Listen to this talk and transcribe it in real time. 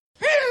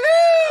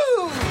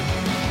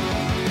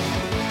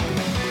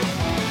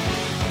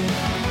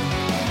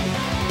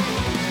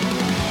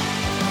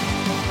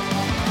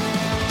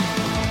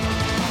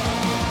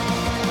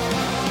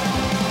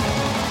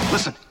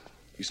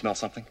smell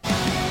something?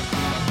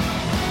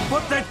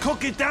 Put that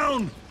cookie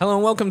down! Hello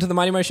and welcome to the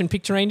Mighty Motion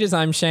Picture Rangers.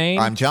 I'm Shane.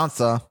 I'm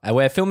Chancellor.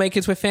 We're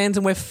filmmakers, we're fans,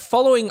 and we're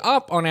following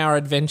up on our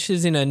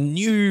adventures in a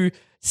new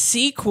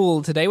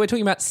sequel today. We're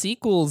talking about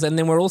sequels, and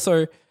then we're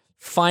also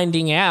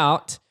finding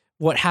out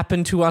what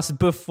happened to us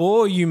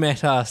before you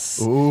met us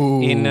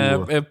in a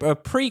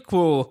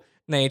prequel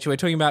nature. We're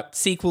talking about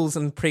sequels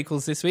and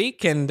prequels this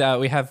week, and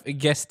we have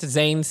guest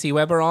Zane C.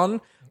 Weber on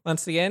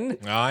once again.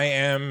 I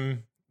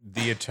am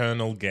the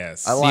eternal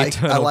guest. I like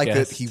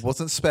guest. that he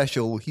wasn't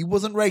special. He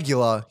wasn't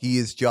regular. He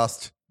is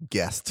just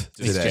guest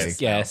today. Just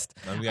guest.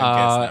 I'm guest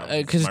now.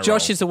 Because My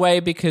Josh role. is away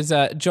because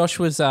Josh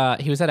was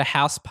he was at a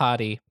house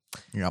party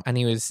Yep. and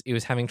he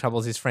was having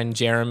troubles. His friend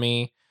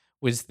Jeremy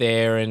was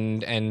there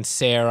and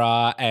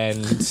Sarah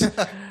and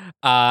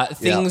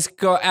things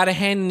got out of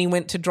hand and he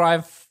went to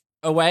drive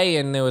away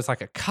and there was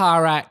like a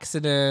car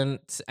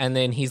accident and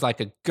then he's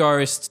like a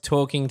ghost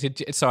talking to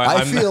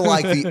I feel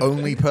like the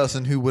only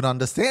person who would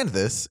understand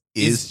this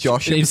is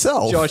Josh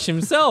himself. Josh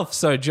himself.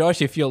 So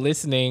Josh, if you're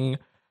listening,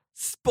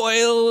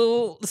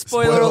 spoiler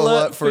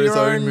alert for your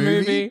own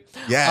movie.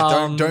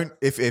 Yeah, don't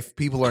if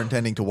people are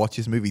intending to watch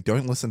this movie,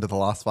 don't listen to the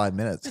last 5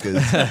 minutes because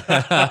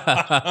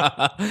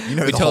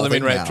we told them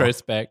in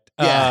retrospect.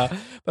 Yeah.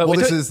 But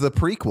this is the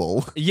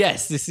prequel.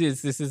 Yes, this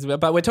is.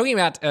 But we're talking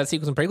about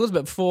sequels and prequels.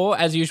 But before,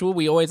 as usual,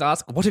 we always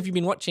ask, "What have you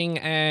been watching?"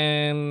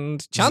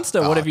 And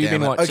Chancellor, what have you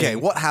been watching? Okay,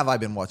 what have I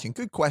been watching?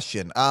 Good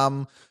question.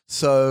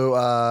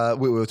 So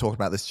we were talking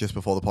about this just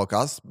before the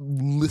podcast.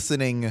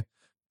 Listening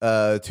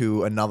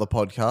to another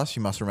podcast,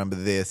 you must remember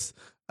this,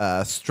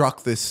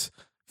 struck this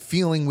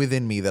feeling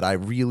within me that I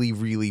really,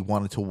 really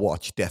wanted to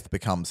watch Death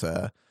Becomes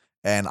Her.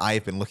 And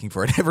I've been looking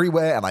for it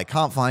everywhere and I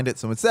can't find it.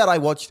 So instead I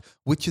watched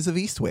Witches of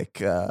Eastwick,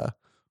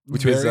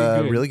 which was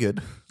really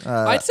good.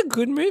 It's a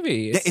good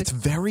movie. It's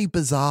very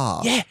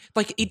bizarre. Yeah,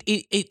 like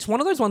it's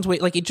one of those ones where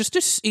like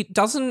it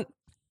doesn't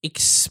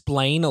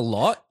explain a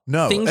lot.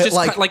 No, things just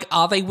like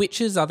are they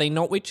witches? Are they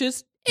not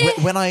witches?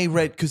 When I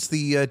read, because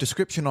the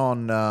description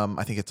on,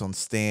 I think it's on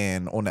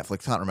Stan or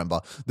Netflix, can't remember.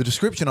 The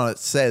description on it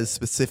says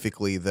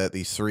specifically that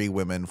these three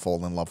women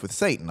fall in love with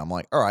Satan. I'm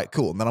like, all right,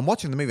 cool. And then I'm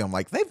watching the movie. I'm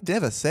like, they've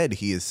never said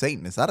he is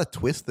Satan. Is that a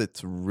twist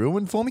that's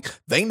ruined for me?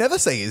 They never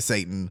say he's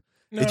Satan.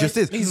 No, it just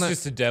is. He's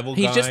just a devil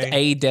guy. He's just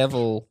a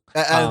devil.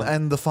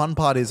 And the fun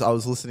part is I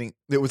was listening.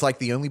 It was like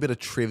the only bit of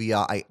trivia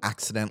I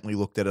accidentally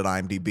looked at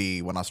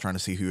IMDb when I was trying to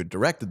see who had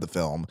directed the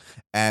film.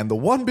 And the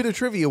one bit of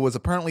trivia was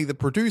apparently the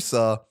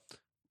producer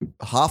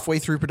halfway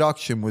through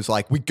production was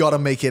like, we gotta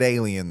make it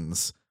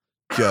aliens.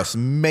 Just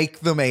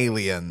make them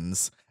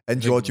aliens.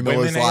 And George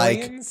Miller's like,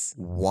 aliens?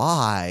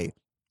 Why?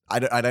 I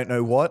don't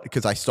know what,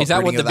 because I stopped Is that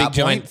reading what the at that big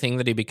giant point. thing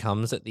that he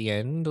becomes at the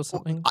end or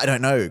something? I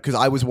don't know, because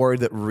I was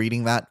worried that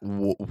reading that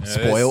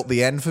spoiled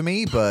the end for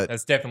me, but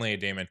That's definitely a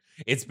demon.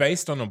 It's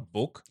based on a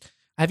book.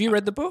 Have you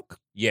read the book?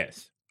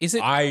 Yes. Is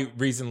it? I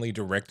recently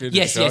directed a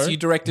Yes, show. you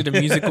directed a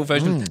musical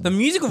version. The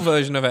musical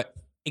version of it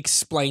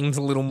explains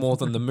a little more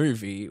than the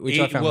movie, which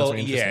I found was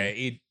really interesting.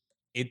 Yeah,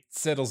 it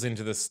settles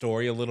into the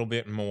story a little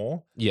bit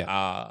more.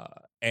 Yeah.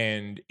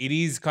 And it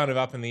is kind of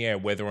up in the air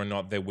whether or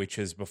not they're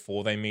witches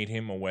before they meet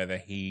him or whether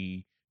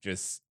he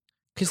just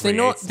Because they're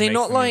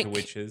not like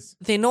witches.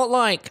 they're not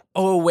like,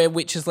 oh, we're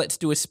witches, let's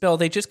do a spell.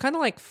 They're just kind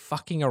of like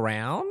fucking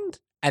around,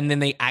 and then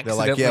they they're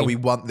accidentally. like, yeah, we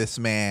want this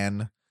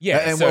man. Yeah,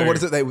 And so what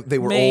is it? They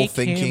were all make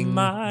thinking. him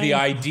mine. the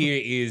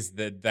idea is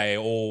that they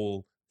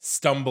all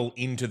stumble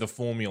into the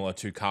formula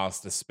to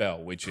cast a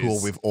spell, which Cool,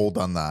 is we've all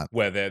done that.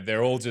 where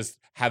they're all just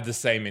have the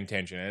same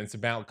intention, and it's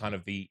about kind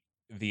of the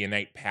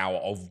innate power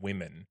of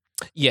women,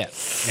 Yeah.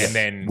 and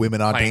then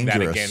Women are playing that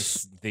dangerous.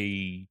 against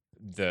the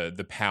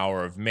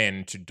power of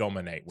men to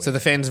dominate women. So the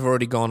fans have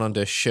already gone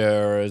onto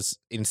Cher's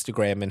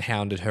Instagram and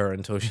hounded her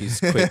until she's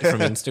quit from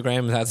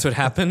Instagram. That's what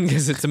happened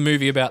because it's a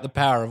movie about the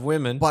power of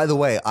women. By the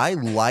way, I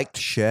liked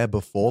Cher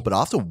before, but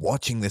after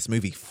watching this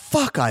movie,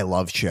 fuck, I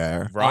love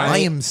Cher. Right? I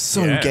am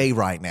so Yeah. gay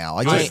right now.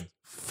 I just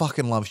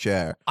fucking love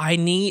Cher. I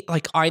need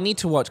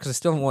to watch because I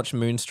still haven't watched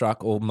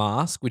Moonstruck or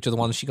Mask, which are the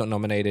ones she got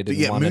nominated and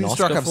But yeah, won an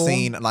Moonstruck Oscar I've for.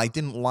 seen, and I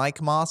didn't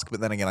like Mask, but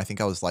then again, I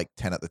think I was like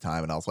 10 at the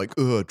time, and I was like,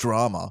 ugh,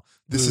 drama.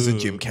 This isn't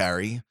Jim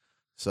Carrey.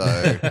 So,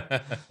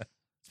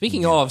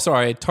 Speaking of,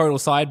 sorry, total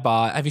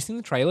sidebar. Have you seen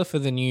the trailer for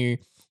the new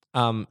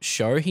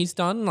show he's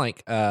done?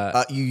 Like,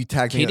 you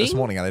tagged me in it this Kidding?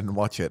 morning. I didn't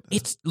watch it.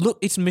 it's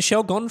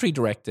Michel Gondry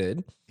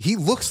directed. He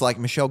looks like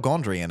Michel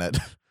Gondry in it.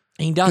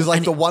 He does. Because like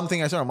and the one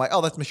thing I saw, I'm like,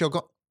 oh, that's Michel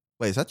Gondry.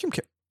 Wait, is that Jim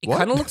Carrey? it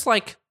kind of looks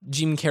like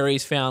Jim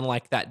Carrey's found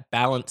like that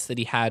balance that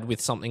he had with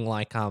something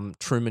like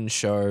Truman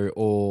Show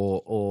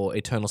or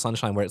Eternal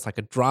Sunshine, where it's like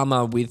a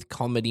drama with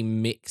comedy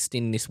mixed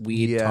in this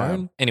weird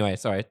tone. Anyway,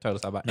 sorry, total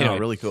sidebar. No, Anyway,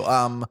 really cool.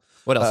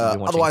 what else have you been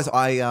watching? Otherwise,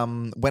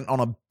 I went on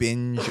a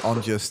binge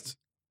on just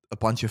a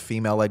bunch of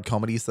female-led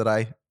comedies that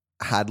I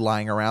had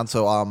lying around.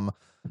 So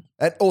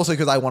and also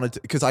because I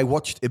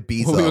watched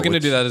Ibiza. we were going to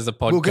do that as a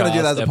podcast. We were going to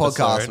do that as a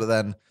podcast, episode. but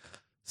then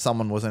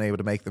someone wasn't able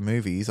to make the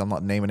movies. I'm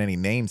not naming any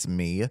names.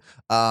 Me.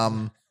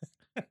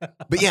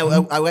 But yeah,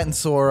 I went and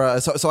saw.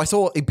 So I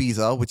saw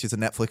Ibiza, which is a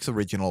Netflix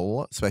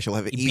original special.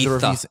 Have either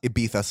of you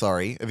Ibiza?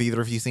 Sorry, have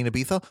either of you seen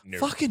Ibiza? No.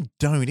 Fucking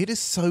don't. It is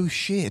so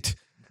shit.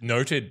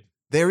 Noted.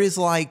 There is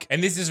like,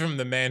 And this is from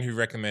the man who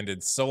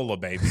recommended Solar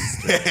Babies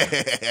to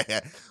me.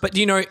 But do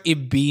you know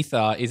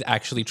Ibiza is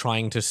actually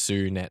trying to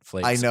sue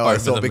Netflix? I know. I over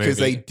saw the because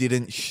movie. they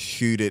didn't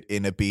shoot it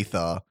in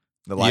Ibiza.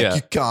 They're like, Yeah.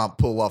 you can't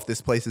pull off this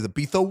place is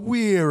Ibiza.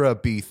 We're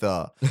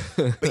Ibiza.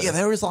 But yeah,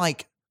 there is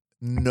like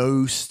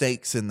no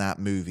stakes in that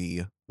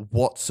movie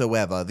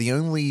whatsoever. The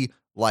only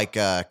like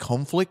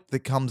conflict that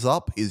comes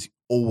up is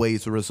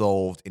always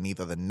resolved in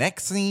either the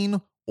next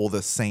scene or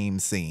the same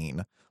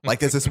scene. Like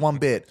there's this one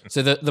bit.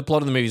 So the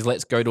plot of the movie is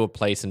let's go to a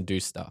place and do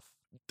stuff.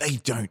 They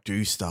don't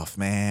do stuff,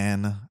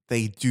 man.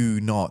 They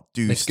do not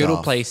do Let's stuff. go to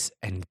a place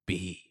and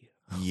be.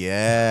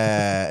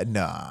 Yeah,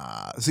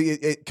 nah. See,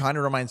 it kind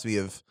of reminds me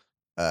of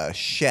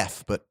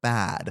Chef, but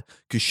bad.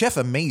 Because Chef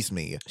amazed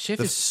me. Chef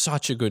is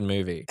such a good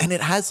movie. And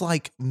it has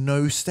like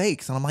no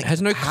stakes. And I'm like, It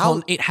has no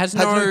how? it has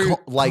has no no,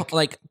 con- like-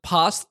 like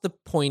past the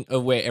point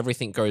of where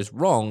everything goes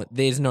wrong,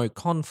 there's no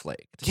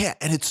conflict. Yeah,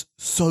 and it's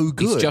so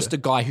good. He's just a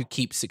guy who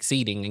keeps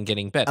succeeding and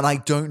getting better. And I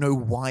don't know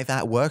why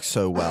that works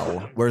so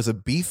well. Whereas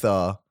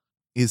Ibiza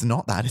is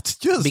not that. It's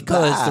just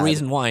because the bad.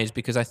 reason why is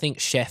because I think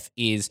Chef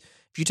is,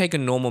 if you take a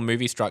normal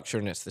movie structure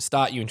and it's the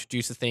start, you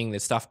introduce a thing,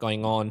 there's stuff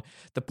going on.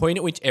 The point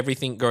at which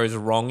everything goes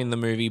wrong in the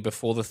movie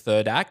before the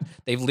third act,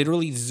 they've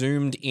literally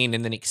zoomed in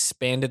and then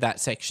expanded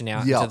that section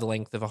out Yeah. into the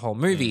length of a whole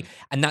movie.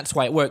 And that's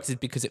why it works, is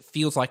because it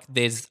feels like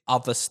there's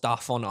other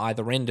stuff on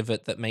either end of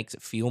it that makes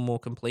it feel more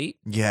complete.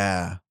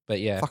 Yeah. But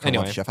yeah, Fuck, I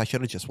anyway. love Chef. I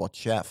should have just watched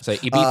Chef. So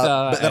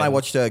Ibiza. But then I and-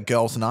 watched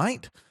Girls'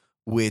 Night,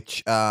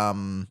 which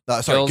sorry,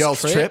 Girls'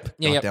 Girls' Trip? Trip.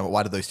 Yeah, God yep. damn it!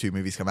 Why did those two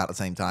movies come out at the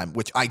same time?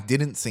 Which I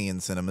didn't see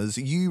in cinemas.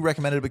 You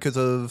recommended it because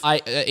of.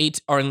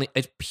 it's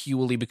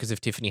purely because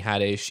of Tiffany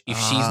Haddish. If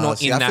she's not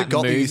See, in I that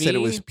forgot movie, that you said it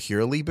was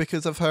purely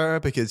because of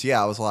her. Because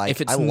yeah, I was like, if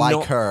it's I like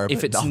not, her. if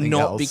but it's nothing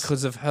not else.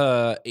 because of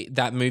her,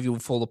 that movie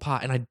would fall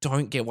apart. And I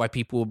don't get why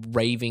people are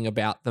raving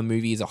about the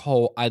movie as a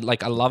whole. I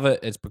love it.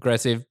 It's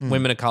progressive.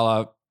 Women of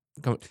color.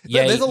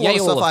 Yay, there's a lot yay,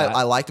 of all stuff that.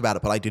 I liked about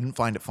it, but I didn't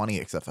find it funny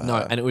except for No,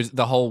 her. and it was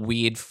the whole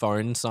weird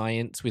phone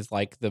science with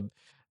like the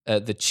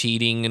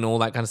cheating and all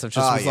that kind of stuff.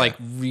 Just was yeah. like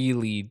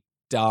really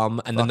dumb.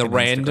 And then the Fucking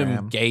random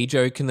Instagram. gay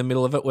joke in the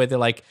middle of it where they're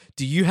like,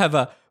 "Do you have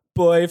a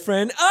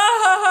boyfriend?"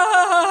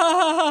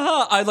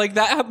 I like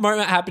that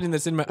moment happened in the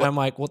cinema. And I'm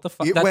like, what the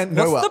fuck? It went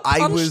what's nowhere. the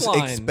I was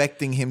punchline?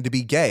 expecting him to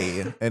be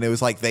gay, and it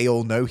was like they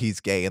all know he's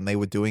gay, and they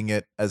were doing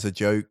it as a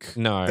joke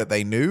No. that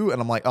they knew.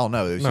 And I'm like, oh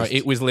no, it was No, just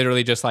it was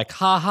literally just like,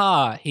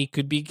 haha, he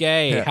could be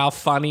gay. Yeah. How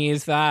funny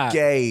is that?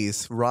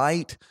 gays,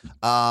 right?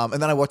 And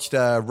then I watched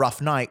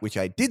Rough Night, which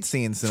I did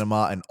see in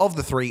cinema, and of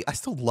the three, I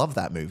still love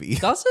that movie.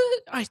 Does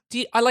it? I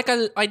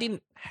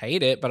didn't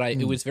hate it, but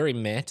it was very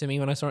meh to me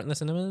when I saw it in the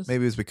cinemas.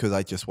 Maybe it was because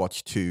I just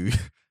watched two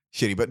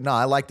shitty, but no,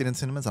 I liked it in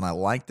cinemas, and I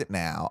liked it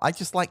now. I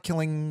just like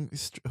killing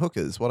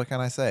hookers. What can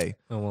I say?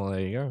 Oh, well, there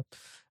you go.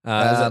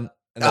 Um,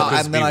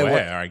 Hookers and then I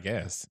beware, I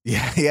guess.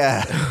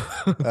 Yeah.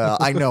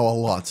 I know a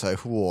lot, so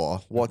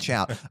whoa, watch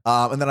out.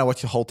 And then I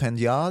watched the whole 10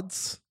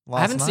 Yards.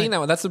 I haven't seen that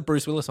one. That's the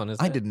Bruce Willis one,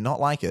 isn't it? I did not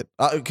like it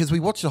because we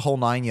watched the whole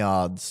 9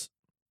 Yards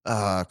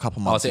a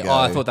couple months ago.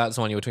 I thought that's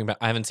the one you were talking about.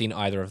 I haven't seen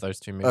either of those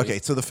two movies. Okay,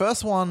 so the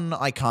first one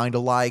I kind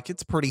of like.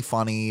 It's pretty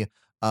funny.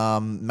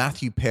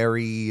 Matthew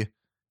Perry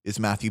is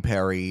Matthew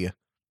Perry.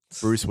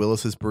 Bruce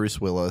Willis is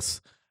Bruce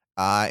Willis.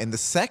 In the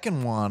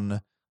second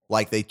one,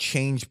 like they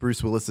changed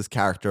Bruce Willis's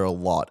character a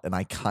lot, and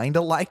I kind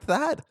of liked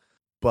that.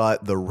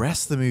 But the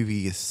rest of the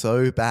movie is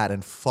so bad,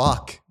 and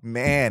fuck,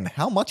 man,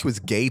 how much was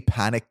gay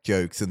panic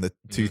jokes in the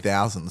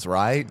 2000s,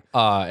 right?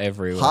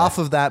 Everywhere. Half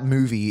of that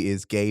movie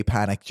is gay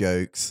panic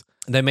jokes.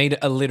 They made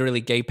a literally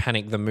Gay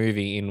Panic the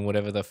movie in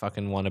whatever the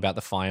fucking one about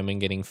the fireman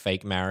getting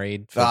fake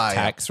married for Ah, yeah.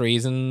 tax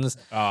reasons.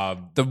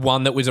 The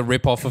one that was a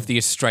ripoff of the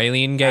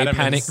Australian Gay Adam and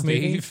Panic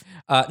movie. Steve?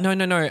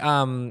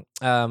 No.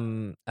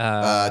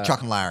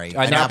 Chuck and Larry.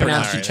 I now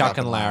pronounce you you Chuck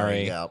and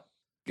Larry. Yep.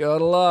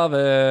 Gotta love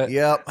it.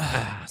 Yep.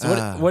 So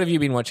what have you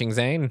been watching,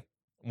 Zane?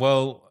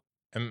 Well,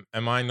 am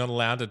I not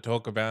allowed to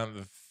talk about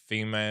the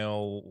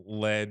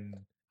female-led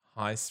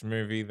heist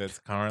movie that's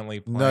currently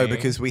playing? No,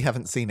 because we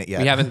haven't seen it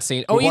yet. We haven't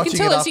seen. We're Oh, you can watching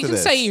tell it us. You after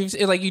can say this.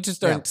 you've like you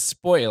just don't Yeah.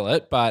 spoil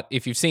it. But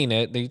if you've seen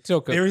it, then you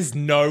talk. There is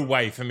no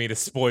way for me to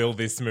spoil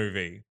this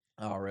movie.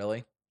 Oh,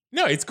 really?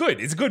 No, it's good.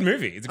 It's a good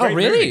movie. It's a great Oh,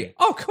 really? movie.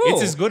 Oh, cool.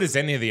 It's as good as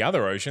any of the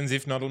other Oceans,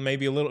 if not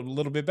maybe a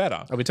little bit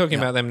better. I'll be talking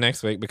Yeah. about them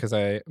next week because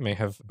I may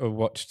have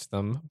watched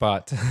them.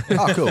 But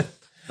Oh, cool.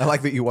 I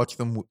like that you watch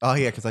them. Oh,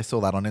 yeah, because I saw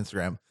that on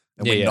Instagram.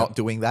 And Yeah, we're yeah. not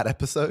doing that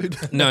episode.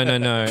 No.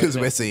 Because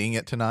we're seeing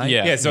it tonight.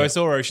 Yeah. Yeah, so I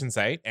saw Ocean's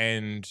 8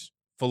 and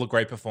full of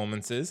great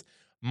performances.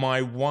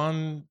 My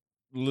one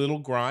little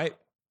gripe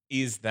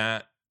is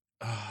that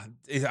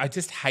I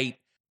just hate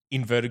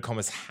inverted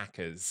commas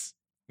hackers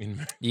in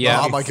movies.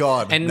 Yeah. Oh, my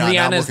God. And No,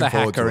 now I'm Rihanna's the looking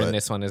forward hacker to in it.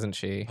 this one, isn't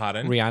she?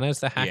 Pardon? Rihanna's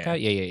the hacker.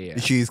 Yeah.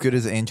 Is she as good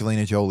as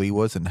Angelina Jolie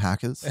was in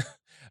Hackers?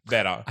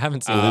 better. I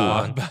haven't seen that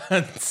one.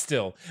 But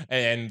still.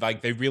 And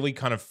like they really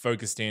kind of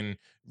focused in.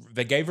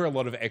 They gave her a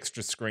lot of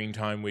extra screen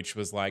time, which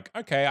was like,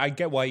 okay, I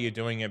get why you're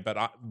doing it,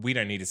 but we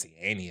don't need to see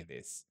any of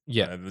this.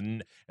 Yeah.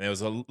 And there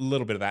was a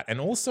little bit of that. And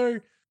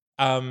also,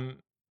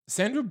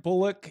 Sandra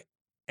Bullock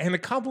and a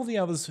couple of the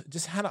others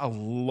just had a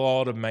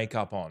lot of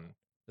makeup on.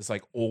 It's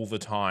like all the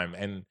time.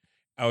 And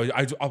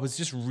I was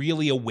just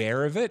really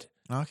aware of it.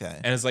 Okay.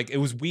 And it's like, it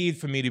was weird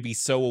for me to be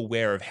so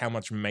aware of how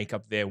much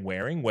makeup they're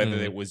wearing, whether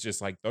it was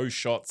just like those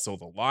shots or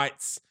the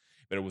lights,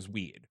 but it was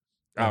weird.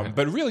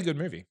 But a really good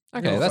movie.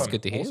 Okay, Really that's fun.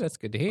 good to hear. Awesome. That's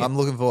good to hear. I'm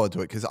looking forward to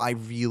it because I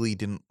really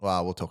didn't.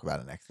 Well, we'll talk about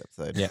it next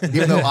episode. Yeah.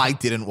 Even though I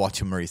didn't watch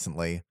them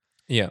recently.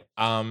 Yeah.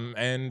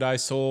 And I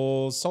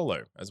saw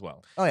Solo as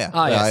well. Oh, yeah.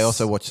 Ah, Yeah, I yes.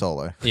 also watched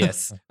Solo.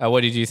 Yes.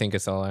 What did you think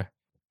of Solo?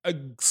 A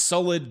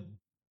solid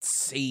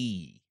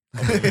C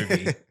of a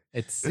movie.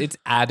 It's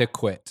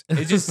adequate.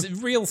 It's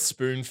just real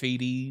spoon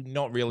feedy,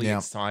 not really Yeah.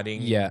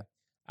 exciting. Yeah.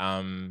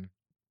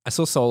 I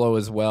saw Solo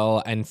as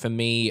well, and for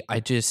me, I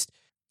just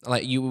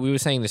like we were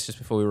saying this just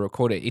before we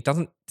recorded. It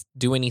doesn't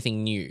do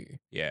anything new.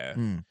 Yeah.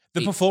 Mm.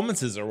 The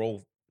performances are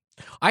all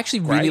I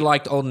actually really Great.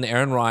 liked Alden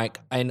Ehrenreich,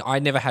 and I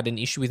never had an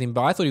issue with him,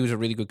 but I thought he was a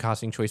really good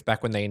casting choice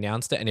back when they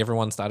announced it, and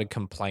everyone started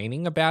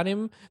complaining about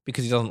him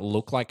because he doesn't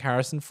look like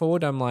Harrison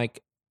Ford. I'm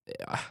like,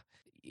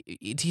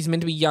 he's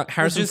meant to be young.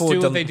 Harrison just Ford do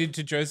what doesn't. they did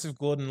to Joseph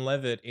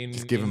Gordon-Levitt in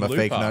Just give in him a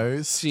fake Looper.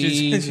 nose.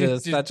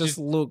 Jesus, that just just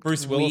looked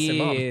Bruce Willis him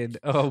up. weird.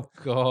 Oh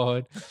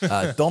god,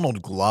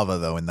 Donald Glover,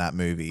 though, in that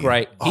movie.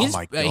 great. Oh,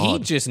 my God. He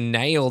just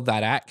nailed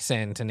that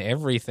accent and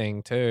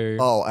everything too.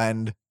 Oh,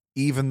 and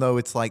even though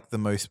it's like the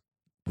most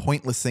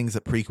pointless things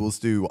that prequels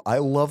do, I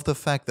love the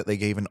fact that they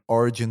gave an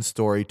origin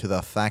story to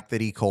the fact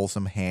that he calls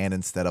him Han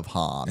instead of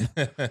Han.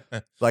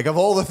 Like, of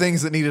all the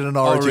things that needed an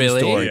origin really?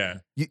 story. Yeah.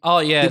 Oh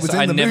yeah, It was so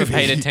in I the never movie.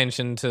 paid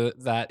attention to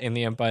that in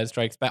The Empire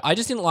Strikes Back. I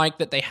just didn't like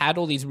that they had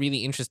all these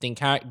really interesting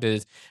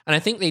characters, and I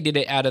think they did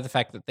it out of the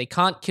fact that they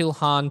can't kill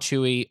Han,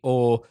 Chewie,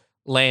 or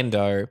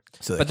Lando,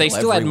 So but they kill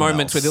still had everyone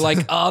moments where else. they're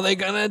like, "Oh, they're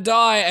gonna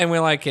die," and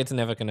we're like, "It's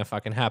never gonna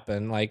fucking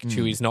happen." Like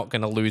Chewie's not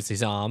gonna lose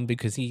his arm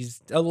because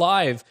he's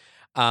alive.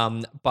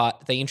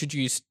 But they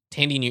introduced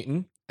Tandy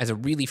Newton as a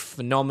really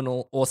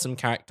phenomenal, awesome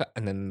character,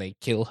 and then they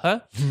kill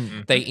her.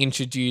 They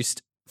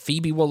introduced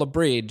Phoebe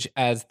Waller-Bridge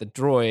as the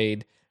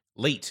droid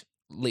Leet.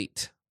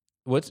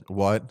 What?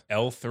 What?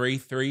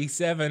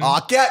 L337. Oh,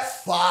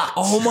 get fucked.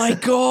 Oh my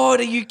god,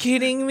 are you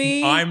kidding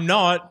me? I'm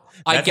not.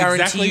 I That's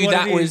guarantee exactly you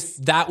what it is.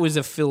 that was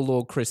a Phil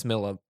Lord Chris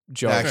Miller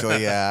joke.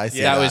 Actually, yeah, I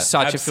see that that. was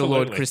such a Phil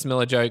Lord Absolutely. Chris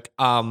Miller joke.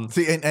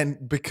 See,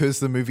 and because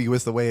the movie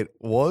was the way it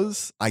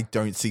was, I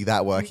don't see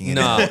that working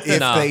No, anymore. If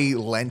no. they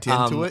lent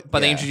into it.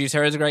 But they yeah. introduce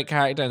her as a great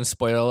character, and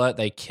spoiler alert,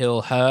 they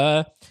kill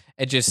her.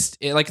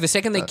 Like the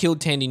second they killed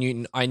Tandy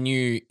Newton, I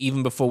knew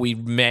even before we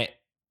met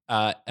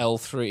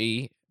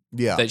L3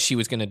 Yeah. that she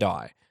was going to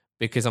die,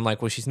 because I'm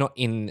like, well, she's not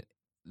in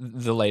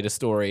the later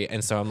story,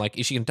 and so I'm like,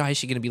 is she going to die? Is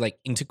she going to be like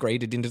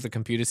integrated into the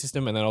computer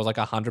system? And then I was like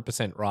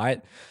 100% right.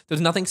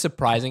 There's nothing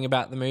surprising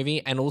about the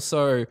movie, and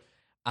also,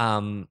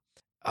 I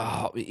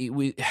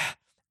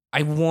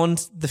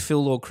want the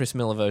Phil Lord Chris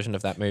Miller version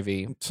of that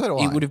movie. So do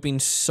I. It would have been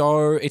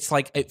so. It's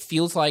like it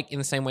feels like in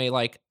the same way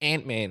like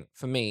Ant-Man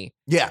for me.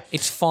 Yeah.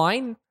 It's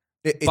fine.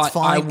 It's but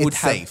fine. I would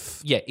it's have,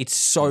 safe. Yeah, it's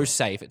so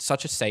safe. It's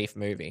such a safe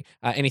movie.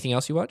 Anything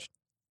else you watched?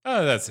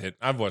 Oh, that's it.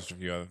 I've watched a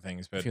few other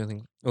things, but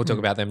We'll talk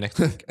about them next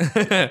week.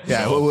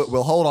 Yeah,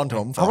 we'll hold on to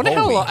them for I wonder a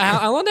whole week.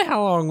 I wonder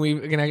how long we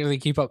can actually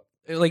keep up.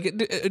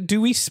 Like, do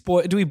we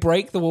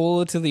break the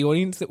wall to the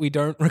audience that we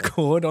don't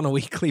record on a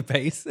weekly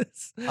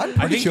basis? I'm I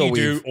pretty think sure you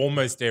do we've...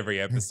 almost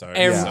every episode.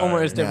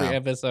 Almost every Yeah.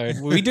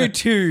 episode. We do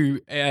two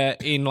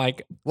in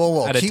like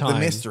Well, at a keep the time.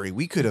 mystery.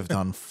 We could have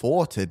done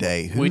 4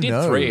 today. Who we did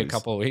knows? 3 a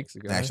couple of weeks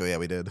ago. Actually, yeah,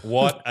 we did.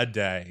 What a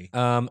day.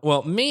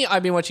 Well, me,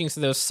 I've been watching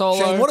so there's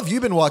Solo. Shane, what have you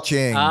been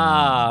watching?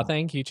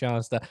 Thank you,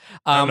 Charlester.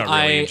 I'm not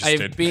really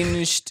I've interested.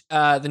 binged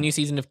the new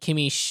season of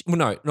well,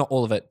 no, not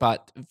all of it,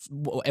 but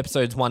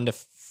episodes 1 to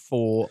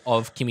 4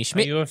 of Kimmy Are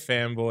Schmidt. you a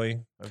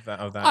fanboy of that?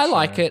 I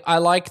like show? it. I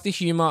like the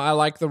humor. I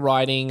like the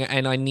writing,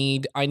 and I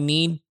need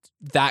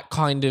that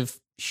kind of,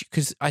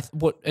 because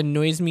what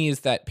annoys me is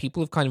that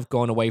people have kind of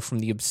gone away from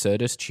the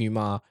absurdist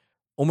humor.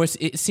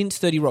 Since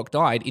 30 Rock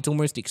died, it's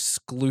almost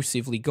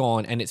exclusively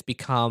gone, and it's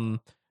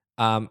become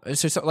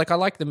so like I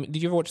like the.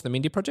 Did you ever watch the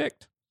Mindy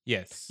Project?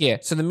 Yes. Yeah,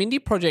 so the Mindy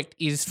Project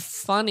is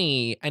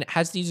funny and it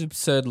has these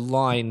absurd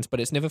lines,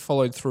 but it's never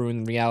followed through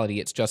in reality.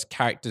 It's just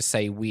characters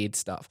say weird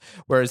stuff.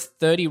 Whereas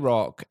 30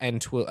 Rock, and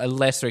to a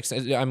lesser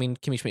extent, I mean,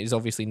 Kimmy Schmidt is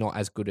obviously not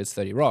as good as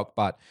 30 Rock,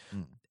 but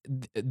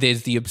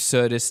there's the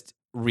absurdist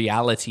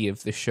reality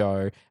of the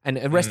show, and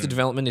Arrested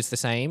Development is the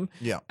same.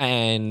 Yeah.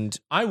 And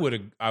I would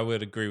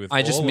agree with.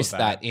 I just all of miss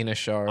that in a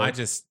show. I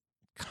just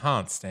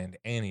can't stand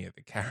any of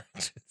the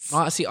characters.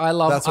 See, I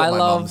love, That's what I my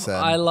love, mum said.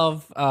 I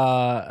love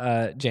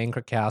Jane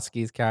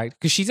Krakowski's character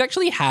because she's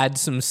actually had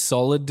some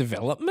solid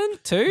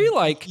development too.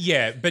 Like,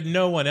 Yeah, but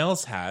no one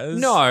else has.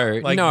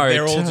 No, like, no,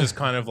 they're all t- just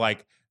kind of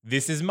like,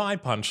 this is my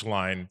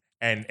punchline,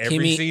 and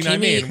every scene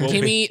I'm in will be.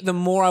 Kimmy, the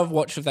more I've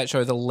watched of that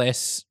show, the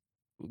less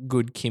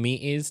good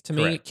Kimmy is to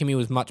me. Correct. Kimmy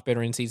was much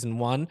better in season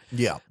 1.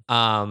 Yeah.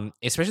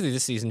 Especially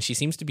this season, she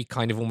seems to be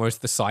kind of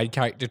almost the side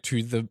character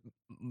to the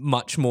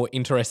much more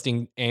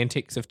interesting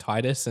antics of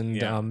Titus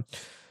and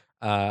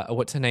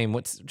what's her name?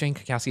 What's Jane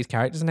Krakowski's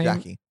character's name?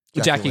 Jackie.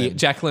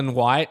 Jacqueline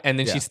White, and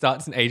then Yeah. she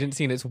starts an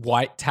agency and it's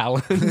White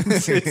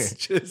Talons. It's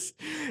just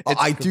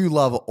I do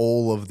love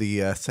all of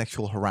the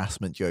sexual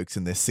harassment jokes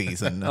in this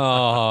season.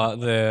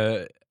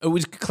 it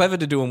was clever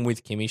to do them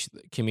with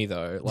Kimmy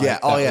though. Like, Yeah.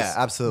 that was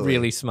Absolutely.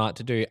 really smart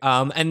to do.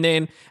 And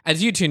then,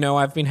 as you two know,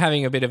 I've been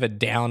having a bit of a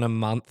downer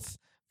month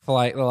for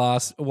like the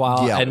last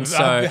while, Yeah. and I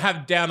so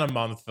have down a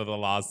month for the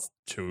last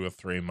 2 or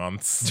 3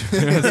 months.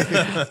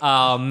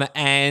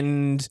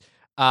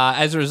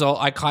 as a result,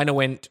 I kind of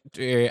went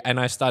and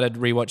I started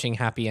rewatching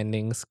Happy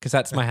Endings because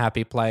that's my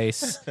happy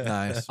place.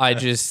 Nice.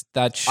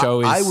 That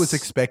show is. I was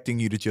expecting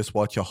you to just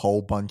watch a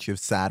whole bunch of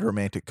sad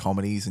romantic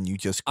comedies and you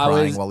just I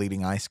crying was- while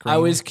eating ice cream.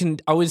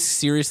 I was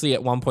seriously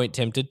at one point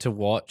tempted to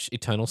watch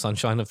Eternal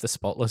Sunshine of the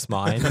Spotless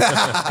Mind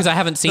because I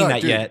haven't seen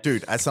that dude, yet.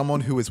 Dude, as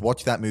someone who has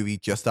watched that movie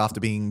just after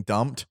being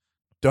dumped,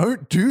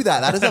 don't do that.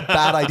 That is a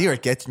bad idea.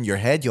 It gets in your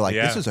head. You're like,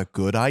 Yeah. this is a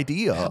good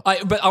idea.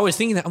 But I was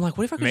thinking that I'm like,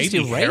 what if I could Maybe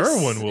just erase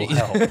heroin will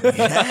help.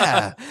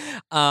 Yeah.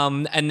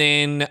 And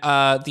then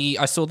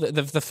I saw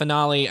the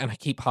finale, and I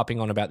keep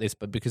harping on about this,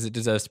 but because it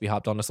deserves to be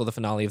harped on, I saw the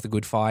finale of The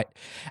Good Fight,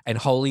 and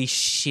holy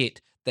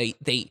shit, they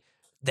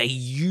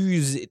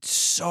use it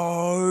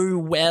so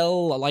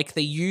well. Like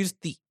they used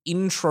the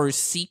intro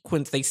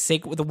sequence.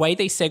 The way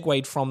they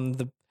segued from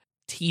the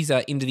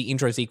teaser into the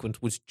intro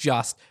sequence was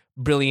just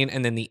brilliant,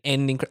 and then the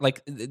ending,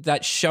 like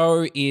that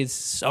show is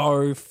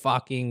so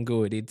fucking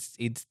good.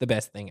 It's the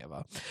best thing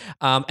ever.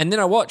 And then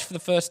I watched for the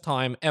first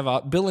time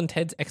ever Bill and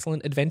Ted's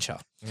Excellent Adventure,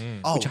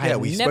 Oh, which I yeah,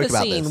 have we never spoke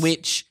about seen. this.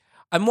 Which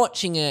I'm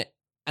watching it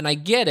and I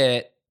get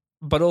it,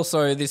 but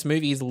also this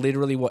movie is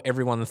literally what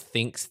everyone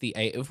thinks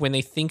when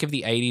they think of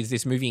the 80s.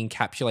 This movie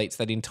encapsulates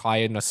that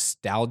entire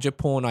nostalgia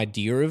porn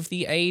idea of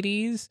the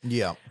 80s.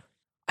 Yeah.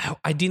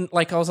 I didn't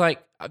like. I was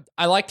like,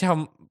 I liked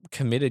how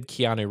committed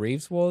Keanu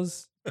Reeves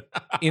was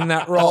in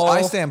that role. Oh,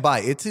 I stand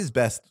by. It's his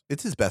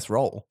best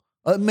role.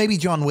 Maybe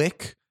John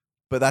Wick,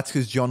 but that's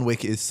because John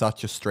Wick is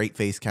such a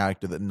straight-faced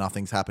character that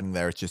nothing's happening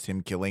there. It's just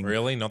him killing.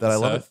 Really? Not That the I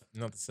love surf?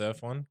 Not the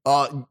surf one?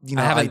 I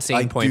haven't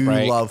seen Point do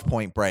Break. love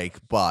Point Break,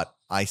 but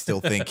I still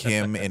think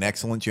him in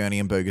Excellent Journey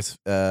and Bogus.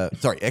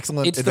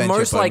 Excellent It's Adventure. the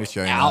most like Bogus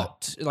Journey.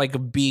 out, like a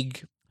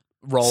big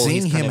role.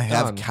 Seeing he's him kind of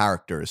have done.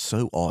 character is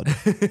so odd.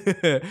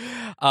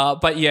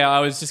 But yeah, I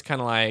was just kind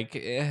of like,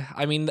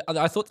 I mean,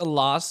 I thought the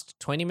last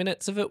 20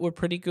 minutes of it were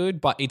pretty good,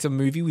 but it's a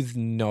movie with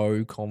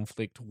no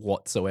conflict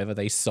whatsoever.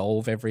 They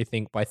solve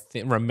everything by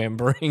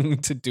remembering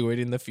to do it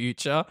in the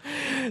future.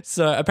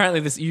 So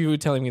apparently, you were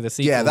telling me the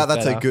sequel. Yeah,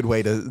 that's better. a good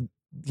way to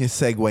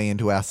segue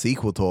into our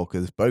sequel talk,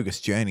 because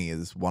Bogus Journey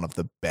is one of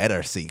the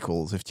better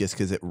sequels, just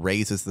because it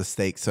raises the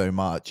stakes so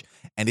much,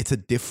 and it's a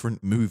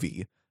different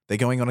movie. They're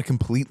going on a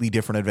completely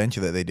different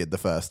adventure that they did the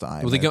first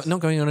time. Well, they're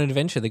not going on an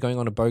adventure. They're going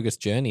on a bogus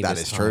journey. That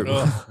this is time. true.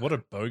 Ugh, what a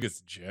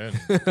bogus journey.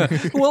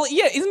 Well,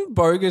 yeah, isn't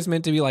bogus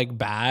meant to be like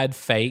bad,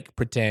 fake,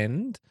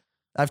 pretend?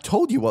 I've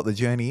told you what the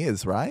journey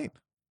is, right?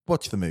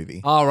 Watch the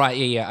movie. Oh, right.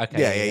 Yeah.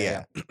 Okay.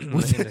 Yeah.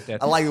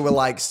 I like it. We're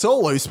like,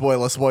 solo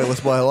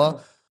spoiler.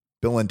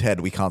 Bill and Ted,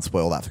 we can't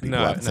spoil that for people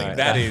who haven't seen it.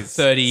 That is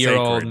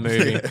 30-year-old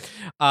sacred.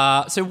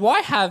 movie. So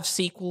why have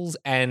sequels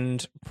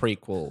and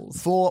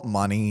prequels? For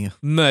money.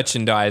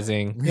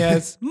 Merchandising.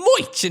 Yes.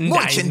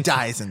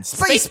 Merchandising.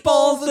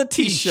 Spaceballs the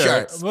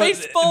t-shirt.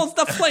 Spaceballs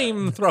the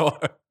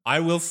flamethrower. I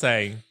will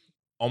say,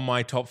 on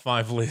my top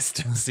 5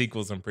 list of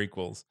sequels and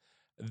prequels,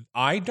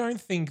 I don't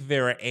think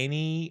there are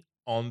any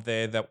on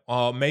there that,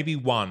 maybe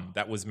one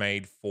that was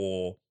made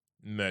for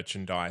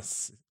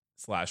merchandise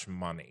 /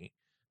 money.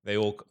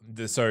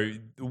 So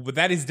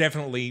that is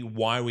definitely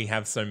why we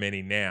have so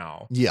many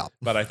now. Yeah.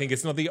 But I think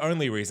it's not the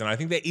only reason. I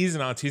think there is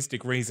an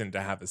artistic reason to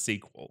have a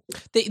sequel.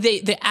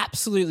 There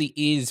absolutely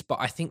is, but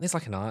I think there's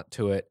like an art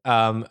to it.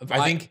 I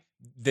think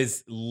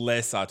there's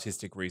less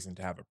artistic reason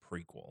to have a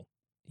prequel.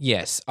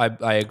 Yes, I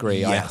agree.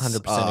 Yes, I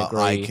 100%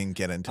 agree. I can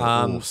get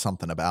into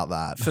something about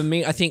that. For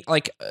me, I think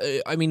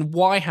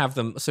why have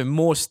them? So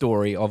more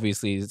story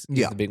obviously is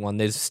Yeah. the big one.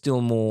 There's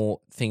still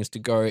more things to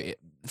go.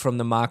 From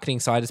the marketing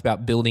side, it's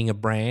about building a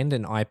brand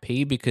and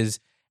IP, because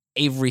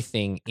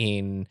everything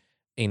in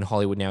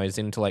Hollywood now is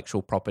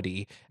intellectual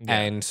property. Yeah.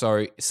 And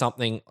so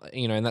something,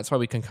 and that's why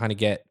we can kind of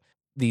get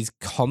these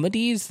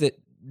comedies that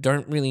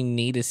don't really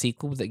need a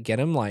sequel that get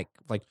them, like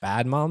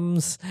Bad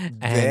Mums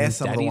and They're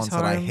some of the Daddy's ones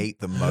that I Home. hate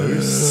the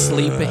most.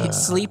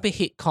 Sleeper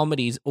hit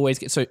comedies always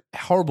get so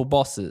Horrible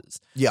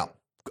Bosses. Yeah.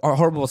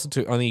 Horrible Bosses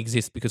 2 only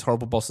exists because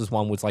Horrible Bosses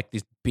 1 was like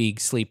this big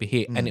sleeper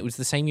hit, and it was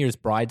the same year as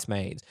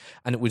Bridesmaids,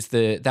 and it was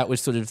that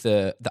was sort of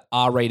the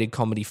R-rated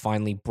comedy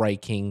finally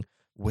breaking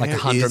Where like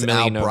 100 is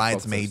million. our of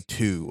Bridesmaid boxes.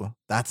 2?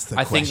 That's the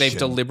I question. think they've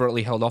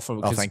deliberately held off on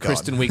it because thank God.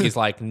 Kristen Wiig is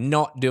like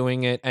not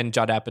doing it, and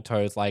Judd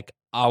Apatow is like,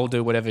 I'll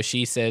do whatever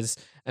she says,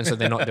 and so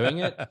they're not doing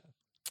it.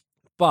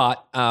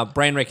 But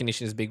brand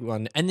recognition is a big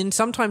one. And then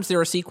sometimes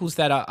there are sequels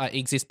that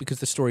exist because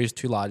the story is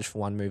too large for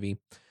one movie.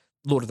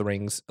 Lord of the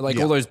Rings, like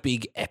Yeah. all those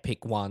big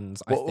epic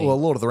ones. I think. Well,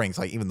 Lord of the Rings,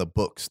 like even the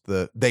books,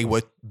 the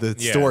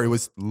Yeah. story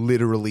was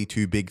literally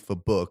too big for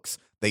books.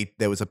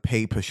 There was a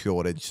paper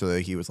shortage, so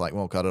he was like,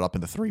 "Well, cut it up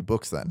into 3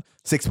 books then,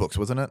 6 books,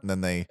 wasn't it?" And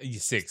then they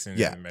 6 and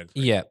Yeah. then made it.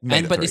 Yeah,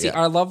 Made it but through, you see, yeah.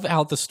 I love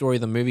how the story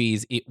of the movie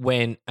is. It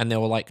went and they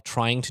were like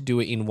trying to do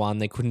it in one.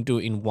 They couldn't do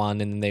it in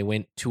one, and then they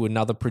went to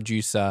another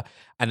producer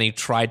and they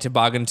tried to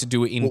bargain to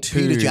do it in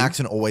 2. Peter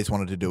Jackson always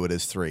wanted to do it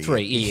as 3.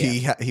 3,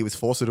 yeah. He was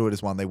forced to do it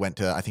as 1. They went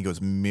to, I think it was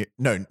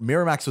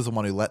Miramax was the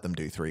one who let them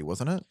do 3,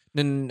 wasn't it?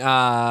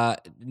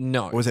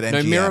 No, Or was it no?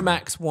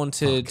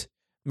 MGM?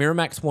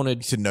 Miramax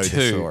wanted To know 2.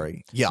 the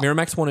story, yeah.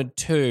 Miramax wanted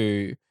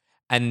 2,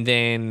 and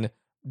then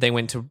they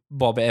went to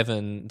Bob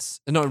Evans.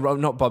 No,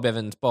 not Bob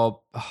Evans. Bob,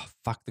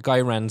 the guy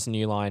who runs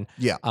New Line.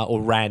 Yeah.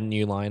 Or ran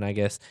New Line, I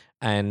guess.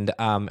 And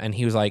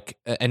he was like,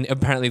 and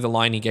apparently the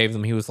line he gave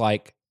them, he was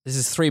like, "This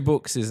is 3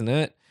 books, isn't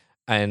it?"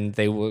 And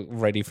they were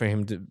ready for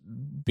him to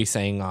be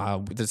saying,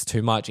 "That's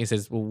too much." He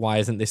says, "Well, why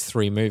isn't this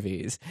 3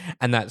 movies?"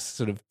 And that's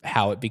sort of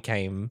how it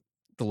became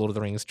the Lord of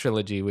the Rings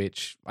trilogy,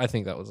 which I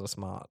think that was a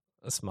smart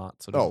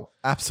sort of. Oh,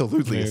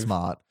 absolutely move.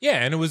 smart.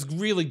 Yeah, and it was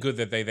really good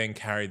that they then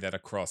carried that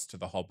across to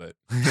The Hobbit.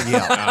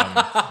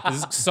 Yeah. It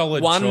was a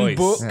solid One choice.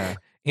 book Yeah.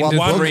 into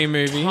One 3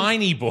 movies.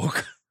 Tiny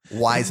book.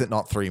 Why is it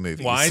not 3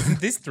 movies? Why isn't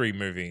this 3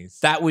 movies?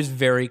 That was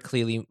very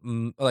clearly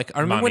like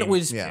I remember when it Money,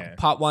 was yeah.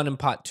 part 1 and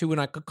part 2,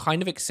 and I could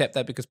kind of accept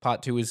that because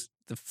part 2 was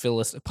the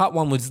filler. Part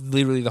 1 was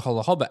literally the whole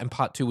of Hobbit, and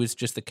part 2 was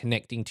just the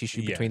connecting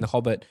tissue Yeah. between the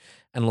Hobbit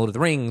and Lord of the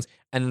Rings.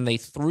 And then they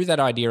threw that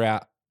idea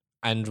out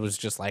and was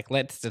just like,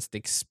 let's just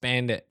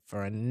expand it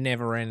for a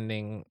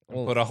never-ending.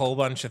 Put a whole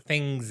bunch of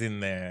things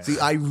in there. See,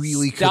 I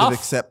really could Stuff. have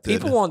accepted.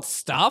 People want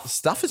stuff.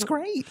 Stuff is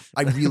great.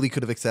 I really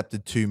could have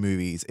accepted 2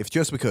 movies if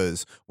just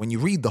because when you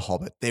read The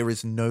Hobbit, there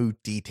is no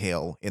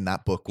detail in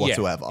that book Yeah,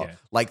 whatsoever. yeah.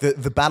 Like the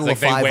Battle It's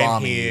of like they 5 went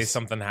Armies. here,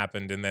 something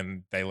happened, and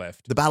then they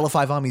left. The Battle of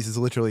 5 Armies is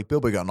literally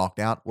Bilbo got knocked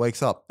out,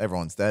 wakes up,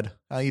 everyone's dead.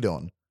 How you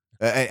doing?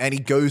 And he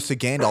goes to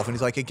Gandalf and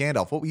he's like, "Hey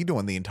Gandalf, what were you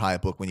doing the entire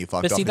book when you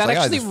fucked But up?" see, He's that like,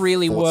 "I actually just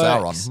really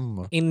fought works.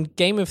 Sauron." In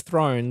Game of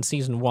Thrones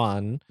season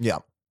 1, Yeah.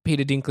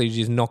 Peter Dinklage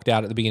is knocked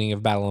out at the beginning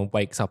of battle and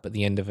wakes up at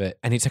the end of it.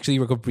 And it's actually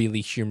like a really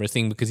humorous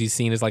thing because he's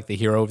seen as like the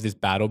hero of this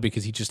battle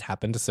because he just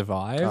happened to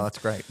survive. Oh, that's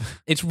great.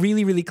 It's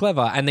really, really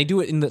clever. And they do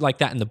it like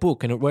that in the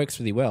book and it works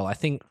really well. I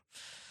think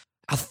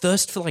our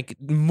thirst for like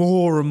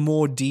more and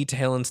more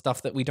detail and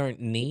stuff that we don't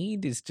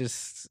need is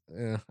just,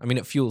 I mean,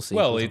 it fuels sequels.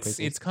 Well, and it's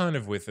prequels. kind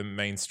of with the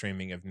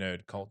mainstreaming of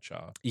nerd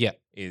culture Yeah.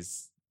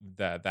 is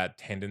that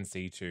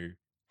tendency to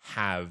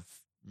have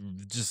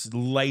just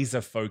laser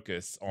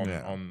focus on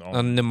Yeah.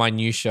 On the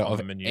minutia on of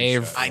the minutia.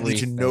 everything. I need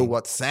to know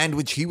what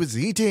sandwich he was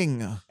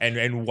eating.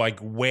 and like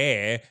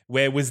where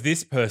was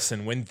this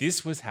person when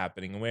this was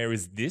happening, and where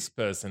is this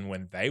person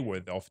when they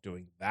were off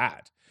doing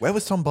that? Where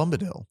was Tom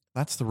Bombadil?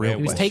 That's the real Where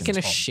He was question. taking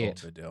a Tom shit.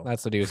 Bombadil.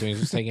 That's what he was doing. He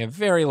was taking a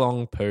very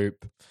long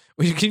poop.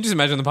 Can you just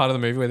imagine the part of the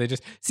movie where they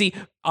just see?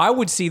 I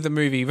would see the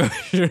movie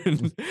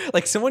version.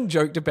 Like someone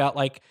joked about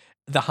like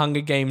the Hunger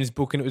Games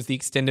book, and it was the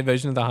extended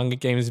version of the Hunger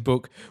Games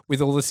book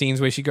with all the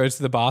scenes where she goes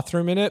to the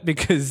bathroom in it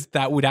because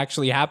that would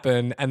actually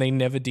happen, and they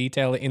never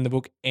detail it in the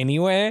book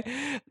anywhere.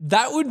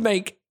 That would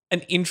make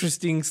an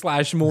interesting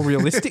 / more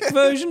realistic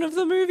version of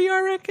the movie, I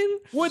reckon.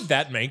 Would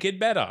that make it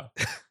better?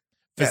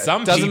 For Yeah,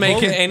 some doesn't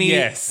people, make it any-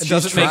 yes. it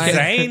doesn't make it-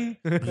 insane.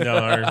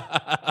 No.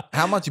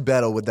 How much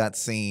better would that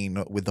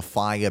scene with the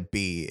fire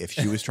be if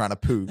she was trying to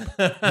poop?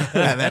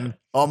 And then,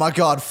 oh my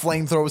God,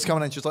 flamethrower was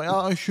coming and she's like,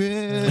 "Oh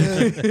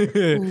shit."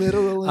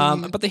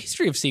 Literally. But the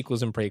history of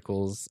sequels and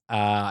prequels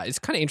is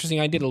kind of interesting.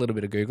 I did a little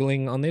bit of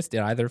Googling on this. Did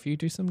either of you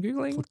do some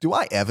Googling? Do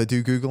I ever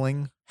do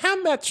Googling? How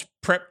much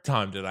prep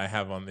time did I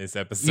have on this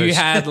episode? You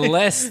had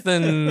less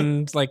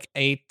than like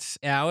 8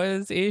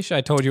 hours ish.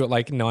 I told you at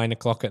like 9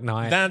 o'clock at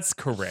night. That's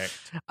correct.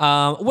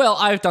 Well,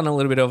 I've done a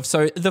little bit of.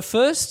 So the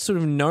first sort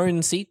of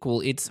known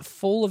sequel, it's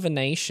Fall of a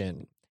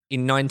Nation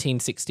in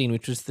 1916,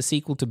 which was the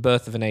sequel to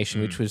Birth of a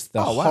Nation, which was the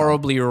Oh, wow.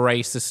 horribly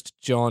racist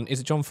John. Is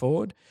it John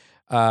Ford?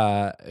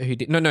 Who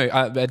did? No.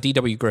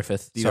 D.W.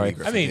 Griffith. Sorry.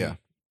 Griffith, I mean, yeah.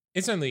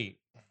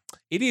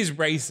 it is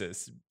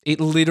racist. It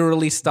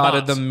literally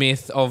started But- the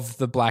myth of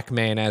the black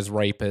man as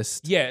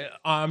rapist. Yeah,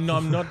 I'm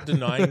not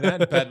denying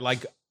that, but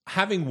like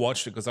having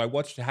watched it, because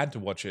had to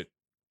watch it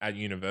at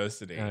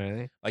university. Oh,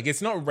 really? Like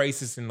it's not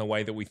racist in the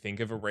way that we think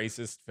of a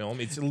racist film.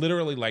 It's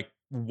literally like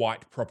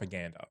white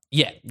propaganda.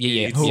 Yeah.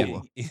 It's-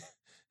 yeah.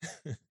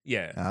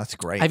 Yeah. That's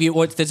great. Have you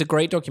watched? There's a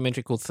great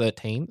documentary called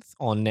 13th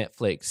on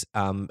Netflix.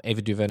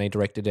 Ava DuVernay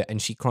directed it, and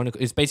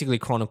it's basically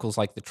chronicles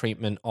like the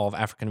treatment of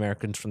African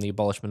Americans from the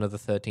abolishment of the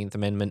 13th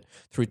Amendment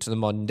through to the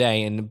modern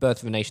day. And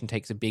Birth of a Nation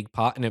takes a big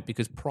part in it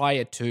because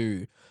prior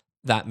to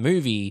that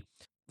movie,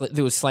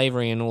 there was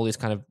slavery and all this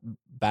kind of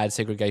bad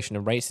segregation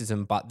and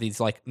racism, but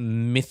these like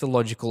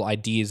mythological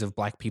ideas of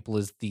black people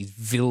as these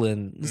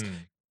villains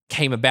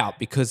came about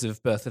because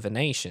of Birth of a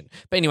Nation.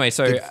 But anyway,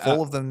 so Did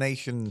Fall of the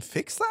Nation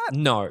fix that?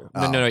 no.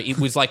 Oh. It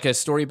was like a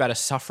story about a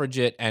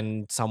suffragette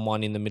and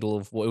someone in the middle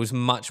of war. It was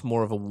much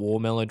more of a war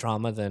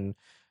melodrama than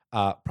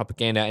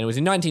propaganda. And it was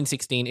in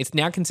 1916. It's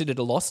now considered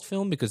a lost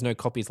film because no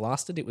copies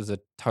lasted. It was a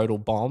total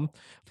bomb.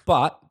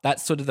 But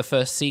that's sort of the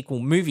first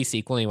movie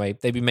sequel anyway.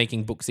 They've been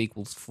making book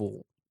sequels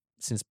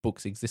since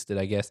books existed,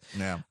 I guess.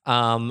 Yeah.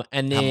 And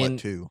then Hamlet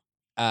 2.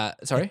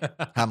 Sorry,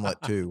 Hamlet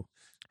 2.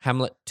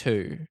 Hamlet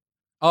 2.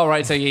 Oh,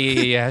 right. So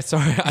yeah.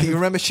 Sorry, Do you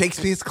remember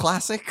Shakespeare's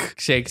classic?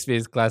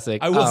 Shakespeare's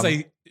classic. I will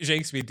say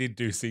Shakespeare did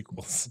do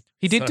sequels.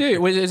 He did do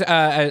it. Which is,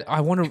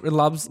 I want to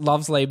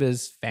Love's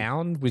Labour's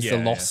Found was the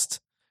Lost.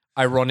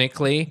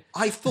 Ironically,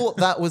 I thought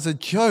that was a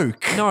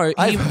joke. No,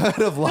 I've heard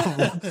of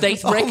Love. They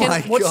Oh reckon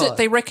my what's God. it?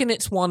 They reckon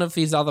it's one of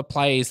his other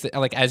plays that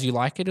like As You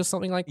Like It or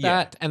something like Yeah.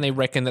 that, and they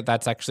reckon that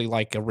that's actually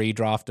like a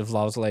redraft of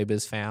Love's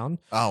Labour's Found.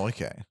 Oh,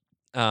 okay.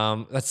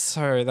 That's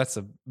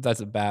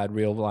a bad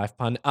real life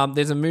pun.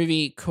 There's a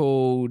movie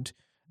called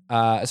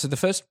so the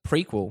first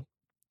prequel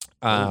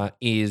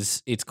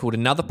it's called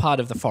Another Part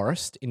of the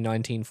Forest in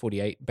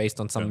 1948, based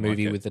on some Don't like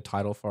movie it. with the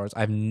title Forest.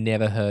 I've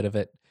never heard of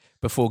it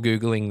before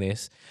Googling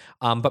this.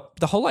 But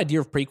the whole idea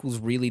of prequels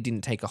really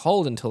didn't take a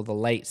hold until the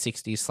late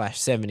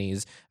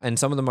 60s/70s. And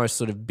some of the most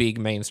sort of big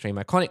mainstream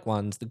iconic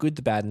ones, The Good,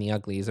 the Bad, and the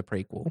Ugly is a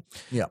prequel.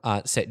 Yeah.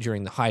 Set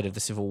during the height of the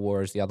Civil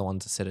War, as the other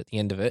ones are set at the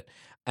end of it.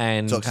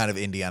 And So kind of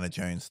Indiana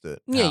Jones.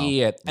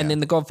 yeah. And then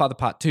The Godfather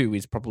Part 2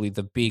 is probably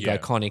the big, Yeah.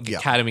 iconic, Yeah.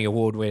 Academy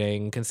Award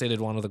winning, considered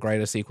one of the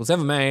greatest sequels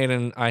ever made.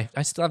 And I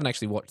still haven't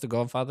actually watched The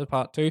Godfather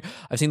Part 2.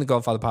 I've seen The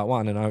Godfather Part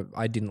 1 and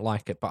I didn't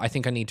like it, but I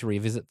think I need to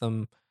revisit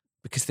them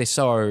because they're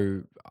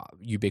so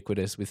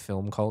ubiquitous with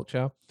film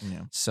culture.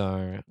 Yeah.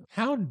 So,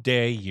 How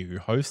dare you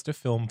host a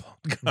film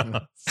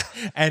podcast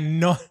and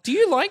not? do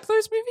you like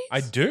those movies?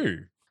 I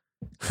do.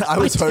 I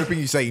was hoping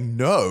you say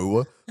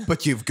no,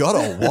 but you've got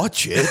to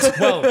watch it.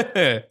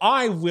 Well,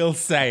 I will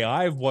say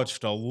I've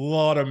watched a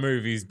lot of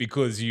movies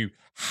because you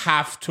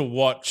have to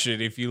watch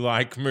it if you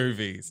like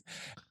movies.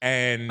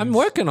 And I'm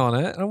working on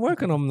it. I'm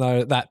working on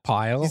that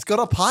pile. He's got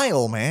a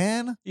pile,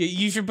 man.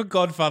 You should put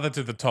Godfather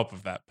to the top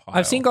of that pile.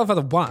 I've seen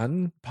Godfather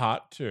 1,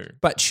 Part 2.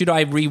 but should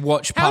I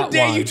rewatch Part 1? How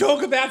dare you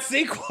talk about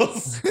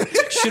sequels?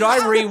 Should I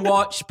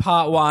rewatch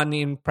Part 1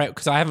 in prep?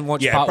 Because I haven't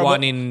watched Part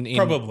 1 in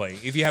probably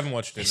if you haven't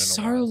watched it in a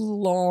so while.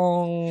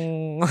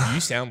 long. You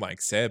sound like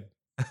Seb.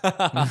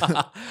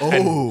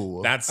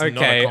 Oh. That's not a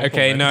Okay,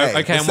 compliment. no, Hey,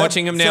 okay, I'm Seb-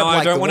 watching him now. Seb I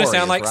like don't the want to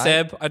sound Warriors, like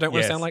right? Seb. I don't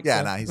want to Yes. sound like Yeah,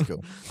 Seb. nah, he's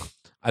cool.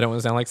 I don't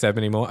want to sound like Seb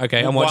anymore. Okay,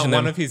 I'm watching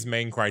them. One of his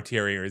main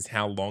criteria is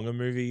how long a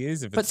movie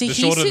is. If But it's see, the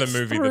he shorter the sits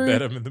movie, through, the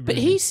better the movie. But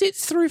he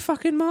sits through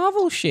fucking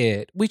Marvel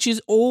shit, which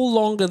is all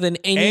longer than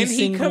any and he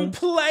single.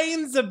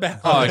 complains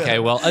about Oh, it. okay.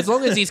 Well, as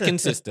long as he's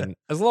consistent.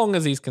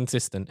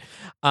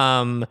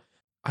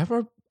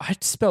 I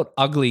spelled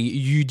ugly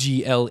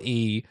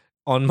UGLE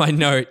on my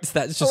notes.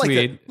 That's just Like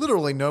weird.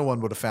 literally no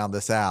one would have found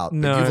this out.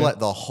 No. But you've let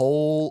the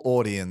whole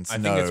audience I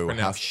think know it's how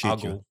pronounced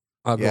shit you. Uggle.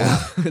 Uggle.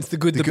 Yeah. It's the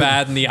good, the, good-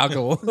 bad, and the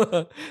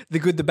uggle. The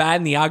good, the bad,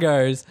 and the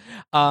uggos.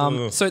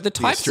 Ugh. So the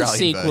types of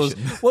Australian sequels.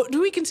 version. What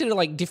do we consider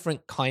like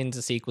different kinds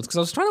of sequels? Because I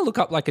was trying to look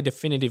up like a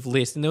definitive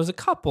list, and there was a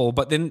couple,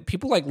 but then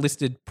people like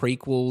listed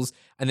prequels,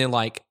 and then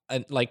like.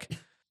 Well,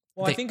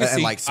 They- I think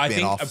And, like, I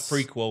think a spin-offs.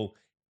 prequel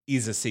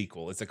is a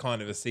sequel. It's a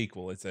kind of a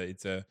sequel. It's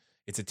a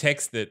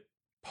text that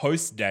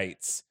post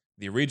dates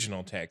the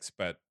original text,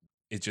 but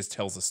it just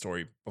tells the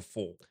story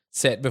before.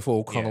 set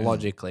before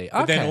chronologically.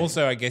 But Okay. then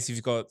also, I guess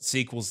you've got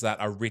sequels that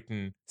are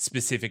written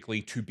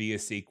specifically to be a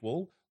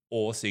sequel,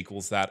 or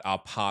sequels that are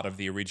part of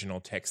the original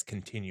text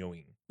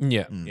continuing.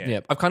 Yeah. Yeah. Yeah.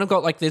 I've kind of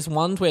got like there's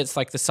ones where it's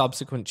like the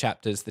subsequent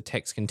chapters, the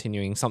text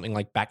continuing, something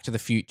like Back to the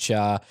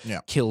Future, Yeah.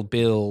 Kill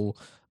Bill,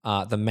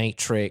 The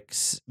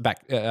Matrix,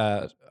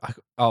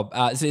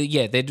 so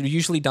yeah, they're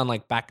usually done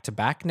like back to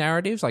back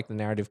narratives, like the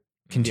narrative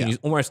continues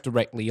almost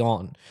directly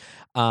on.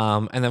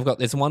 And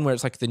there's one where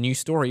it's like the new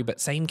story, but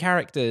same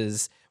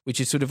characters, which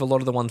is sort of a lot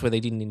of the ones where they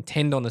didn't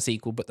intend on a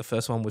sequel, but the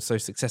first one was so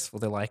successful,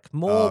 they're like,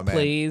 more, Oh, man.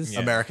 please. Yeah.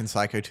 American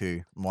Psycho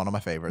 2, one of my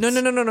favorites.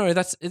 No.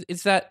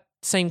 Is that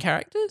same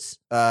characters?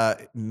 No.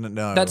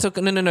 That's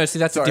okay. No. See,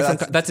 that's Sorry, a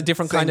different. That's a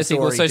different same kind of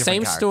sequel. story, So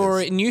different same story,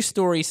 characters. new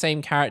story,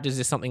 same characters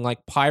is something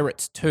like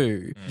Pirates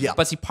 2. Yeah.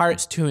 But see,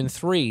 Pirates 2 and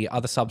 3 are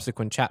the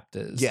subsequent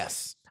chapters.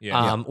 Yes.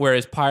 Yeah.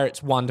 Whereas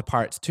Pirates 1 to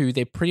Pirates 2,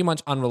 they're pretty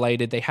much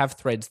unrelated. They have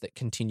threads that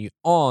continue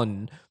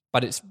on,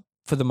 but it's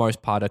for the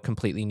most part a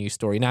completely new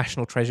story.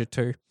 National Treasure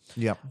 2.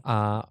 Yep.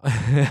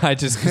 I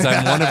just because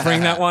I want to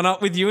bring that one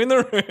up with you in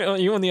the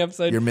you on the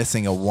episode. You're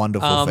missing a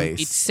wonderful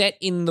face. It's set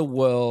in the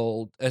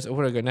world. Where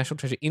do I go? National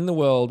Treasure in the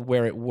world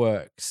where it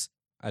works.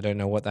 I don't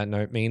know what that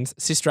note means.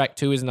 Sister Act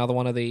 2 is another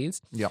one of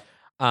these. Yep.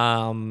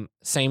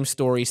 Same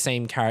story,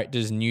 same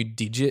characters, new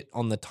digit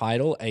on the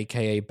title,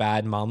 aka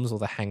Bad Mums or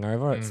The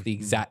Hangover. It's the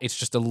exact. It's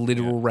just a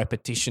literal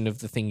repetition of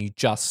the thing you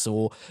just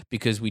saw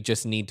because we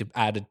just need to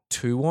add a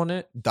 2 on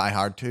it. Die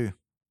Hard 2.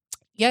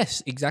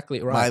 Yes, exactly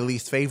My right.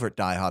 least favorite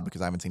Die Hard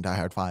because I haven't seen Die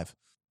Hard 5.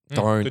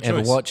 Don't Good ever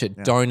choice. watch it.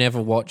 Yeah. Don't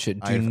ever watch it.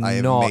 Do I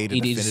have not. made a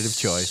It is definitive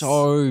choice.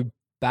 so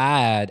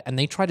bad. And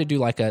they try to do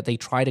make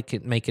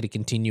it a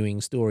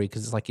continuing story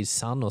because it's like his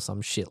son or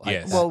some shit like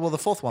Yes. that. Well, the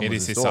fourth one It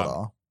was is his his son.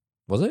 daughter.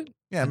 Was it?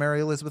 Yeah, Mary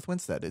Elizabeth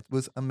Winstead. It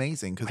was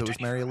amazing because it was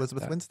don't Mary even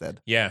Elizabeth remember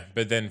Winstead. Yeah,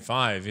 but then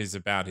 5 is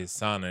about his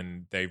son,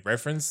 and they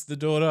reference the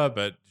daughter,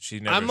 but she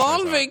never. I'm shows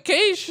on up.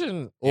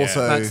 vacation.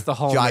 Also, That's the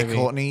whole Jai movie.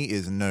 Courtney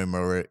is no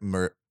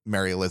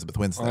Mary Elizabeth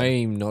Winstead.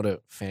 I'm not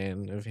a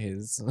fan of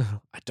his.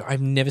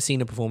 I've never seen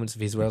a performance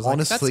of his where I was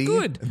Honestly,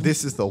 like, that's good.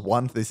 This is the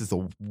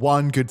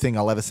one good thing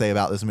I'll ever say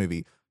about this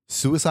movie.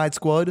 Suicide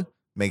Squad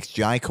makes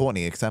Jai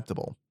Courtney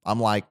acceptable. I'm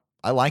like,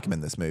 I like him in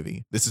this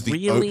movie. This is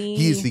Really?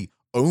 He is the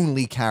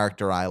only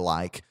character I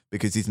like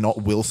because he's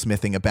not Will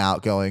Smithing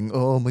about going,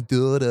 oh, my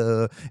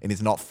daughter. And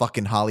he's not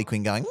fucking Harley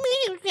Quinn going,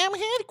 me, I'm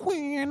Harley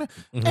Quinn.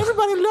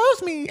 Everybody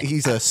loves me.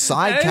 He's a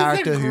side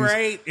character That is a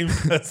great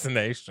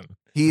impersonation.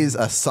 he is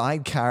a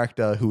side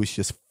character who is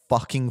just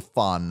fucking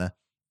fun.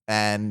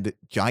 And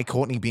Jai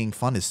Courtney being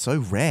fun is so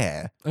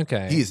rare.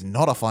 Okay. He is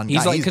not a fun He's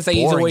guy. like, because he's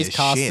boring always as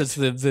cast shit.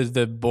 as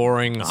the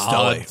boring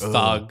hard Stoic,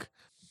 thug.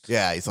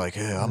 Yeah, he's like,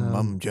 yeah,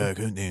 I'm Jai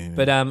Courtney.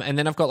 But and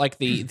then I've got like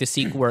the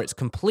sequel where it's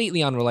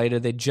completely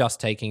unrelated. They're just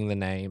taking the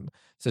name.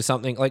 So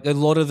something like a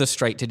lot of the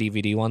straight to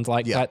DVD ones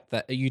like Yeah.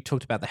 that you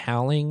talked about, The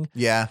Howling.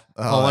 yeah.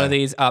 Or one of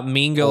these.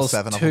 Mean Girls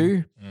 7 of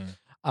 2.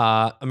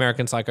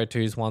 American Psycho 2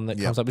 is one that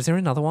Yep. comes up. Is there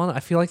another one? I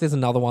feel like there's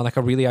another one, like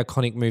a really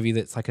iconic movie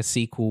that's like a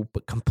sequel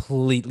but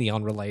completely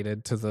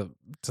unrelated to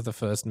the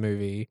first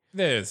movie.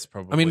 There's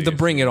probably. I mean, the a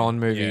Bring It few. On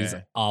movies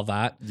Yeah. are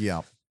that.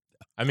 Yeah.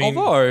 I mean,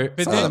 Although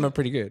but some of then- them are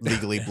pretty good.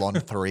 Legally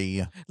Blonde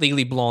 3.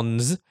 Legally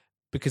Blondes,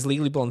 because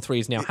Legally Blonde 3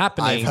 is now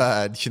happening. I've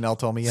heard. Chanel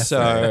told me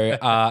yesterday.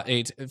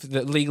 So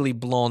the Legally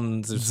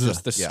Blondes is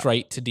just the Yeah.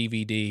 straight to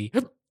DVD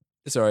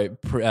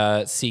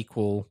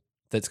sequel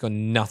that's got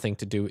nothing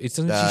to do. It's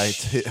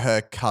It's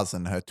her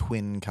cousin, her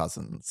twin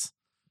cousins.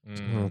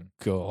 oh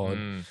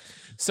god.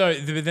 So,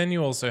 but then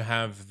you also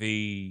have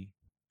the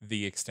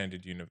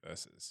extended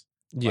universes.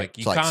 Yeah. Like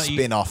you It's like can't.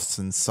 spin-offs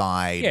and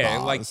side Yeah,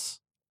 bars. like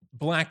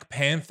Black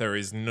Panther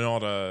is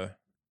not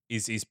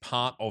is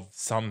part of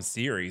some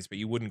series, but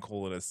you wouldn't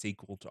call it a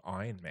sequel to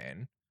Iron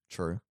Man.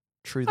 True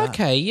that.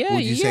 Okay, yeah,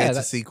 Would you say yeah. it's a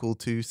that's- sequel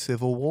to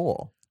Civil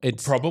War?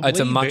 It's Probably, it's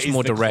a but much it's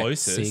more the direct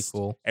closest.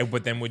 sequel.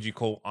 But then would you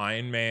call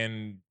Iron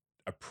Man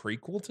a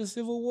prequel to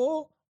Civil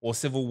War, or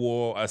Civil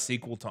War a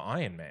sequel to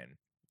Iron Man?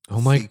 Oh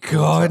my Sequel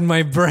god, to-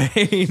 my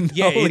brain.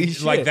 Yeah, Holy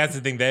like shit. that's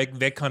the thing.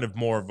 They're kind of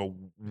more of a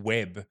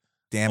web.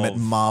 Damn it, Of-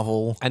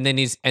 Marvel. And then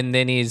is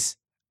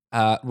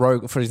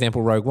Rogue, for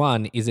example, Rogue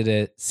One, is it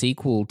a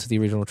sequel to the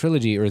original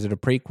trilogy or is it a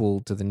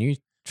prequel to the new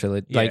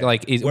trilogy? Yeah.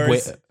 Like is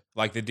Whereas,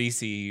 like the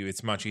DCU,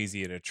 it's much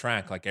easier to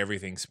track. Like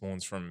everything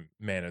spawns from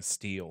Man of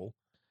Steel.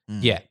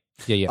 yeah.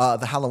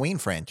 The Halloween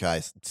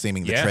franchise,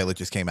 seeming the Yeah. trailer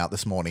just came out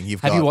this morning.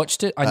 Have you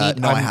watched it? No,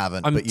 I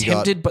haven't, I'm but you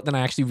got- tempted, but then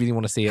I actually really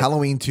want to see it.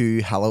 Halloween 2,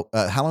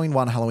 Halloween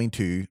 1, Halloween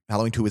 2.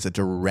 Halloween 2 is a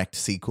direct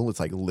sequel. It's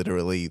like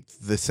literally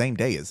the same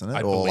day, isn't it?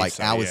 I Or believe like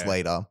so, hours yeah.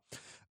 later.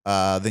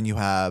 Then you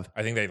have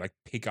I think they like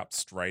pick up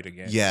straight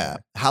again. yeah,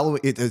 Halloween.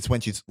 It's when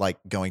she's like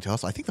going to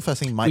hospital. I think the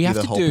first thing might We be have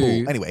the to whole do-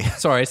 pool. Anyway,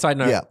 Sorry, side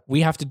note. Yeah.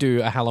 We have to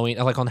do a Halloween,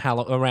 like on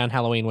around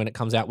Halloween when it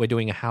comes out. We're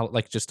doing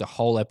like just a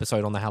whole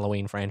episode on the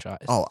Halloween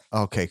franchise. oh,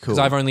 okay, cool. because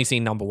I've only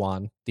seen number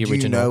one, the Do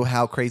original. you know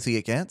how crazy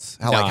it gets?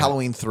 How like No.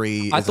 Halloween 3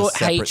 is I a thought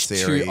separate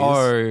series.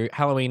 H2O,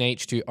 Halloween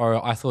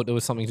H2O. I thought it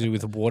was something to do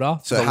with water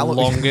So for the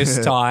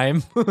longest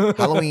time.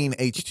 Halloween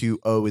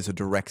H2O is a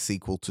direct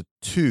sequel to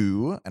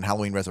 2, and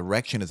Halloween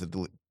Resurrection is a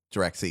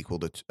direct sequel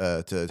to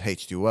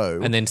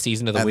H2O. And then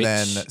Season of the and Witch.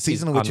 then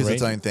Season of the Witch is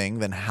its unrated. own thing.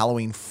 Then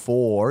Halloween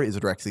 4 is a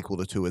direct sequel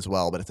to 2 as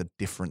well, but it's a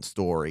different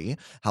story.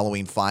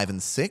 Halloween 5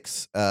 and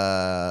 6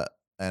 are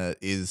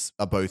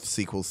both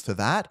sequels to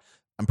that.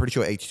 I'm pretty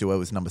sure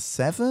H2O is number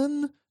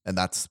 7, and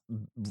that's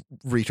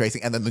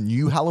retracing. And then the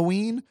new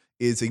Halloween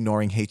is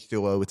ignoring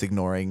H2O. It's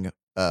ignoring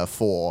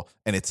 4,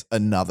 and it's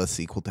another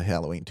sequel to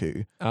Halloween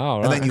 2. Oh,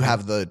 right. And then you okay.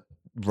 have the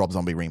Rob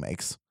Zombie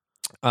remakes.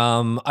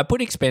 I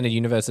put expanded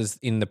universes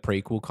in the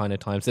prequel kind of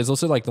times. There's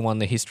also like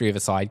the history of a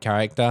side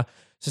character.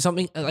 So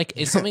something like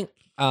it's something.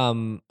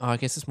 I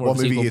guess it's more What of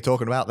a movie sequel. are you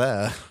talking about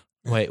there?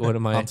 Wait, what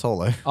am I? Han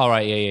Solo. All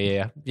right,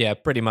 yeah.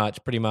 Pretty much.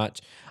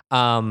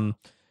 I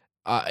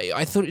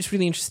thought it's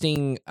really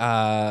interesting.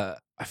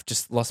 I've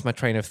just lost my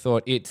train of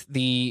thought. It's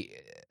the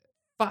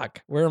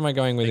fuck. Where am I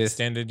going with this?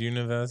 Extended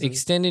universe.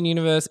 Extended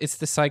universe. It's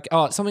the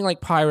something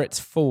like Pirates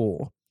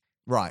 4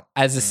 Right.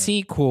 as a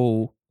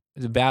sequel.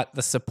 It's about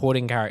the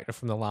supporting character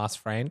from the last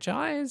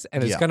franchise,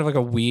 and it's Yeah. kind of like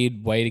a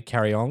weird way to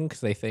carry on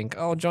because they think,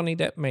 oh, Johnny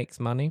Depp makes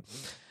money.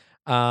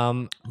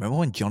 Remember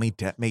when Johnny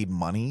Depp made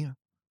money?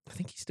 I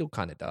think he still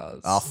kind of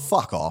does. Oh,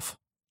 fuck off.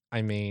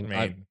 I mean,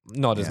 I mean,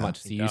 not as yeah, much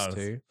as he he used does.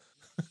 to.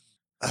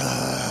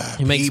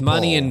 He makes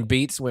money and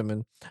beats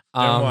women.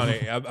 Don't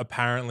worry.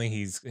 Apparently,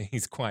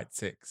 he's quite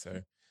sick.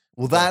 So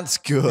Well, that's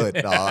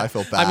good. Oh, I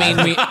feel bad.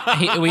 I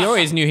mean, we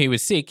always knew he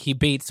was sick. He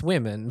beats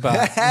women,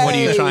 but what are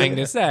you Hey! trying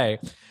to say?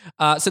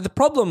 So the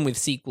problem with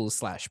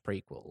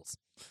sequels/prequels.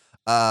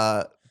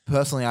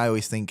 Personally, I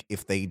always think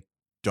if they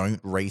don't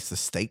raise the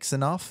stakes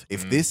enough,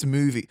 if Mm. this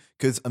movie,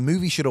 because a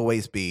movie should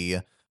always be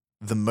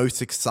the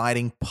most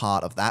exciting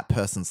part of that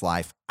person's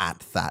life at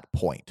that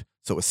point.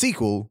 So a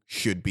sequel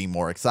should be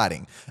more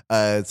exciting.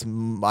 I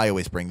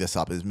always bring this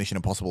up is Mission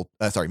Impossible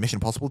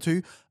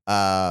 2,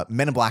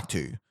 Men in Black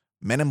 2.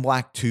 Men in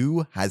Black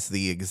 2 has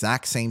the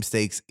exact same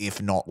stakes,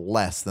 if not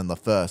less, than the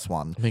first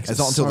one. Makes It's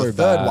it not until so the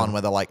third bad. one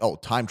where they're like, oh,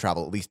 time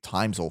travel, at least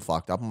time's all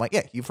fucked up. I'm like,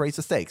 yeah, you've raised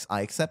the stakes.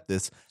 I accept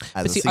this as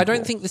But a see, sequel. I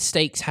don't think the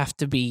stakes have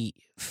to be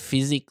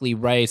physically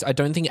raised. I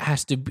don't think it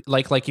has to be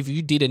like if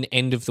you did an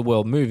end of the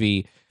world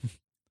movie,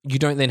 you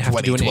don't then have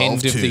to do an 2012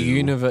 end of the too.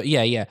 universe.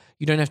 Yeah.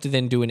 You don't have to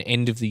then do an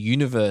end of the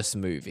universe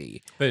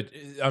movie. But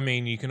I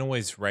mean, you can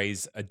always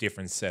raise a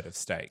different set of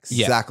stakes.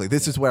 Yeah. Exactly.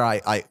 This is where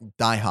I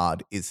Die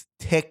Hard is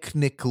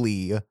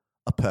technically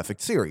a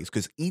perfect series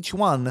because each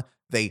one,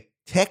 they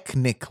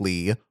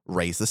technically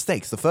raise the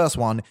stakes. The first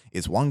one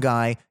is one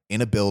guy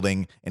in a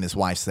building and his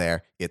wife's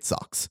there. It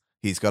sucks.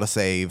 He's got to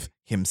save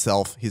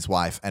himself, his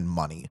wife, and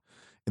money.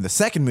 In the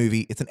second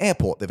movie, it's an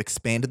airport. They've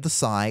expanded the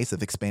size.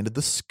 They've expanded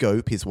the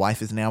scope. His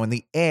wife is now in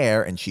the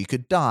air and she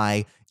could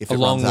die if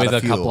Along it runs out with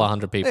of a fuel. couple of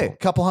hundred people. Hey, a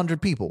couple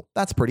hundred people.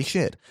 That's pretty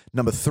shit.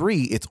 Number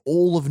 3, it's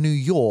all of New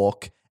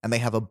York and they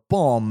have a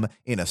bomb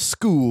in a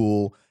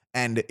school.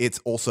 And it's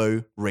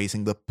also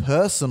raising the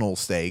personal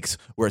stakes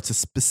where it's a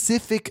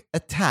specific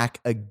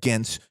attack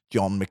against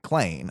John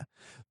McClane.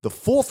 The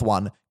fourth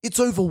one, it's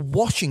over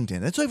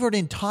Washington. It's over an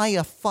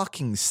entire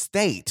fucking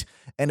state.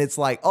 And it's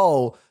like,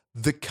 oh,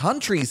 the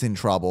country's in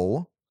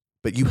trouble,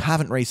 but you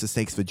haven't raised the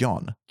stakes for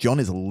John. John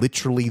is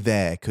literally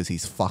there because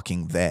he's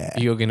fucking there.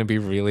 You're going to be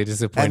really And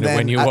disappointed then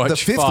when you at watch the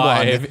fifth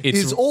 5. one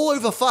is all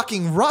over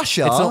fucking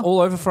Russia. It's not all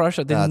over for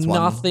Russia. There's That's one.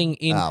 nothing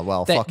in.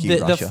 Well, fuck you,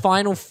 the Russia.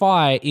 final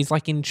fight is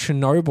like in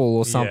Chernobyl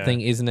or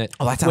something, isn't it?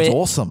 Oh, that sounds Where-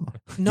 awesome.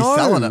 No. You're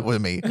selling it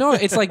with me. No,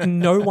 it's like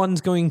no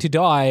one's going to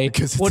die.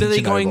 Because it's What are in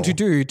they going to Chernobyl.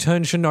 do?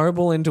 Turn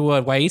Chernobyl into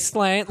a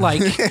wasteland?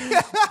 Like,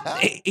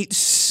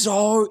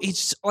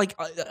 it's like,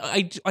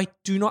 I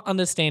do not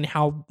understand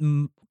how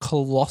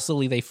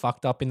colossally they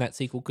fucked up in that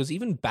sequel because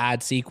even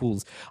bad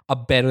sequels are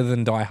better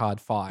than Die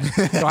Hard 5.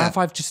 Die Hard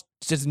 5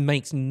 just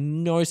makes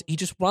no. He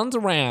just runs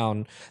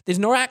around. There's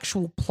no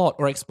actual plot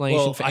or explanation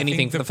Well, for I think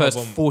anything for the the first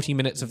problem 40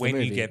 minutes of the when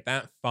movie. you get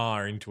that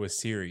far into a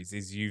series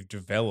is you've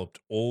developed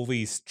all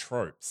these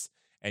tropes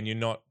and you're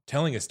not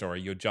telling a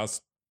story, you're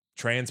just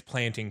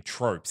transplanting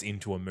tropes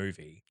into a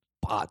movie.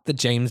 But the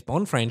James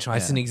Bond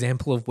franchise is an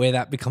example of where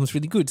that becomes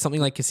really good.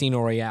 Something like Casino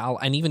Royale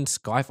and even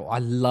Skyfall. I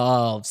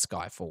love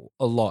Skyfall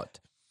a lot.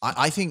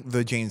 I think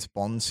the James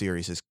Bond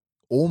series is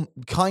all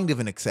kind of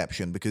an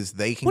exception because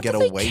they can What get do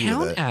they away count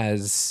with it.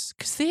 as?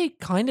 Because they're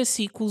kind of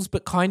sequels,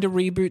 but kind of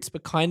reboots,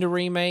 but kind of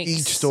remakes.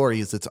 Each story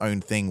is its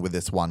own thing with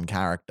this one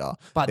character.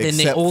 But then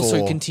they except also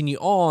for- continue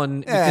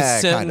on Yeah,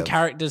 because certain kind of.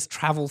 characters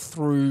travel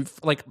through.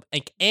 Like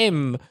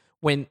M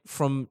went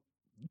from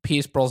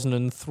Pierce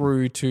Brosnan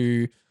through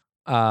to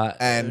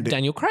And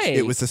Daniel Craig.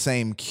 It was the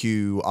same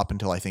Q up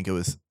until I think it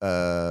was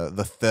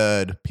the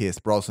third Pierce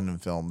Brosnan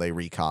film. They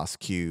recast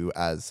Q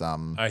as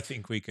I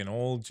think we can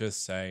all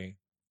just say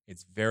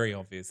it's very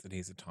obvious that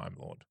he's a Time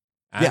Lord.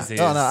 yeah. As is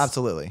Oh no,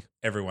 absolutely.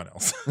 everyone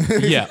else.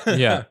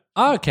 yeah.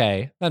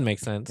 Okay, that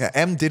makes sense. Yeah,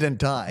 M didn't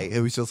die. It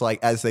was just like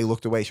as they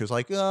looked away, she was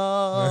like,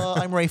 "Oh,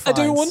 I'm Ray I Fiennes."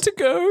 don't want to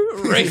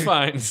go. Ray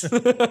Fiennes.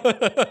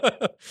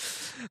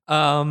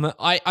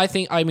 I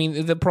think, I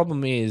mean, the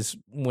problem is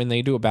when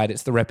they do it bad,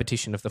 it's the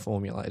repetition of the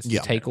formula. It's you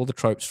Yeah. take all the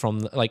tropes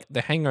from, like,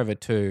 The Hangover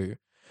 2.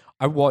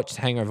 I watched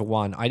Hangover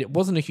 1. I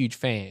wasn't a huge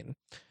fan,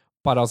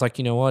 but I was like,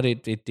 you know what?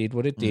 It did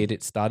what it did.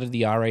 It started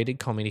the R-rated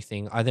comedy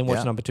thing. I then watched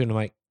Yeah. number 2 and I'm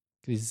like,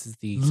 this is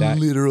the exact...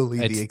 Literally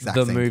It's the exact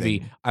the same movie.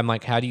 thing. I'm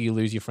like, how do you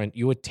lose your friend?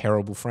 You are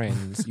terrible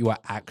friends. You are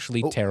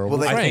actually Oh, terrible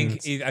well,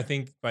 friends. I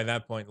think by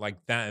that point,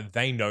 like that,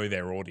 they know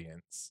their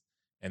audience,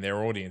 and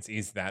their audience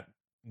is that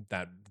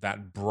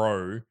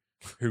bro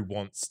who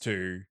wants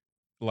to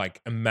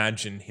like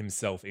imagine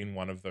himself in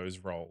one of those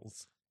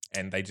roles,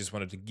 and they just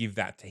wanted to give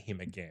that to him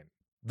again.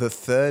 The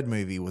third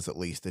movie was at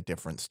least a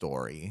different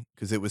story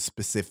because it was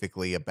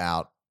specifically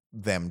about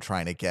them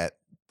trying to get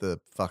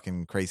the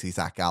fucking crazy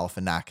Zach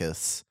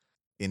Galifianakis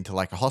into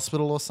like a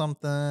hospital or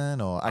something.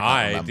 Or I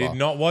can't remember. did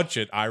not watch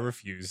it. I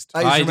refused.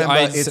 I just remember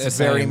I- it's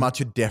very same.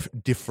 much a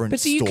different But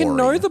so story. you can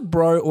know the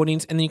bro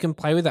audience and then you can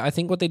play with it. I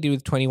think what they did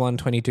with 21,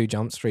 22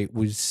 Jump Street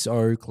was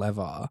so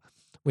clever.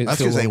 With That's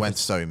Phil because they Lord. went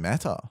so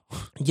meta.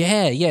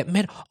 Yeah.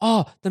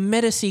 The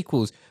meta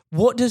sequels.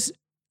 What does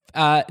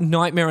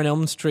Nightmare on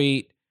Elm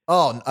Street,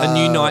 Oh, a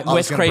new night, I was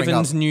Wes gonna bring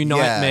Craven's up- New yeah,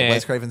 Nightmare?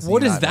 Wes Craven's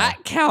What New does Nightmare.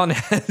 that count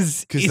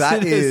as? Because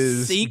that it a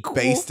is sequel?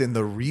 based in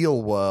the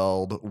real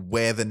world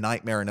where the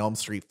Nightmare on Elm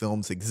Street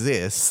films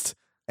exist.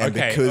 And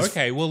because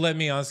Okay. Well, let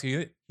me ask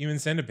you: Human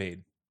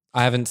Centipede.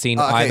 I haven't seen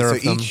Okay, either so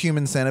of them. each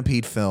Human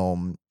Centipede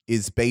film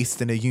is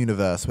based in a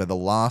universe where the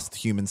last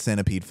Human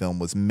Centipede film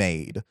was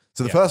made.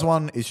 So the first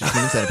one is just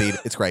Human Centipede.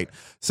 It's great.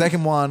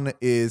 Second one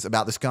is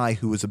about this guy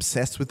who was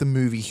obsessed with the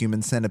movie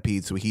Human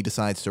Centipede, so he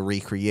decides to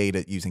recreate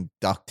it using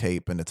duct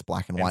tape, and it's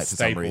black and white for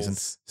some reason.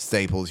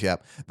 Staples,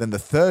 yep. Then the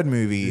third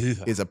movie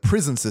is a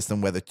prison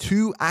system where the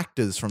two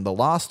actors from the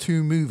last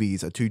two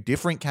movies are two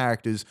different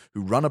characters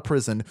who run a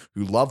prison,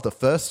 who love the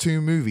first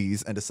two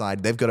movies and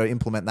decide they've got to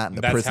implement that in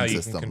the prison system.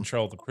 That's how you can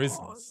control the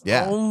prisons.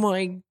 Yeah. Oh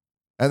my.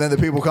 And then the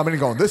people come in and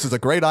going, this is a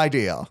great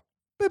idea.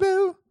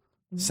 Boo-boo.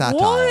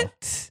 Satire.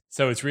 What?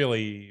 So it's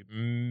really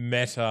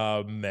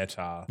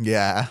meta.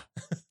 Yeah.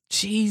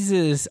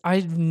 Jesus,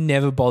 I've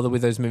never bothered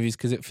with those movies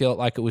because it felt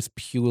like it was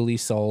purely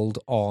sold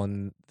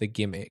on the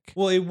gimmick.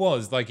 Well, it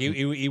was like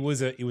it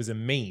was a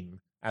meme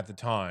at the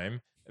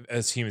time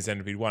as Human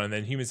Centipede 1, and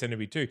then Human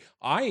Centipede 2.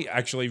 I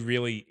actually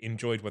really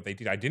enjoyed what they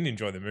did. I didn't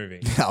enjoy the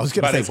movie. I was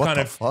going to say, what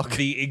the fuck?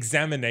 The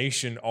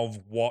examination of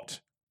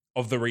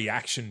the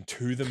reaction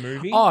to the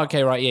movie. Oh,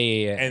 okay, right,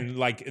 yeah. And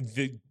like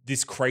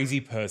this crazy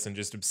person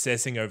just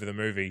obsessing over the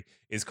movie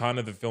is kind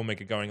of the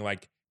filmmaker going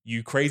like,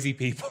 you crazy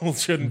people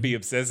shouldn't be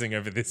obsessing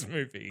over this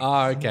movie.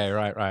 Oh, okay,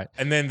 right.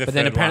 And then but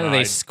then apparently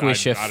they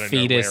squish a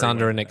fetus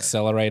under an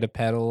accelerator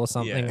pedal or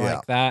something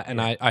like that.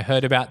 And I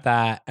heard about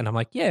that, and I'm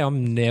like, yeah,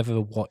 I'm never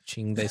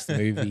watching this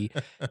movie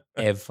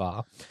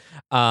ever.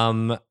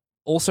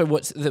 Also,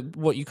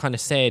 what you kind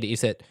of said is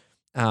that,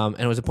 and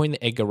it was a point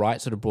that Edgar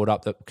Wright sort of brought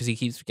up, that because he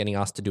keeps getting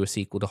asked to do a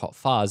sequel to Hot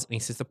Fuzz, and he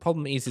says the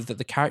problem is that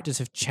the characters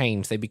have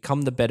changed. They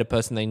become the better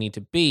person they need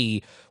to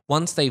be.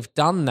 Once they've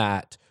done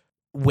that,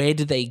 where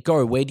do they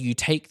go? Where do you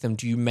take them?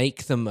 Do you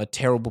make them a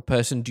terrible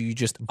person? Do you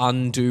just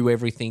undo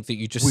everything that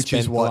you just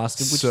spent the last?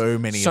 So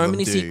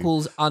many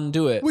sequels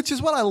undo it. Which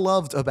is what I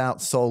loved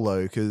about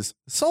Solo, because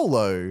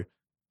Solo,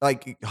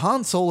 like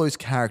Han Solo's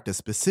character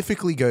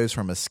specifically goes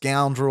from a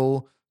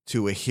scoundrel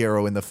to a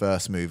hero in the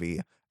first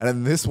movie. And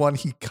in this one,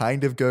 he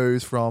kind of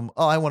goes from,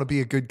 oh, I want to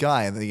be a good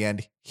guy. And in the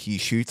end, he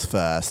shoots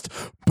first.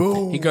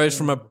 Boom. He goes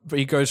from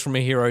a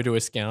hero to a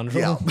scoundrel.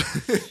 Yeah.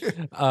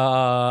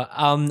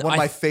 One of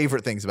my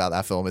favorite things about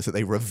that film is that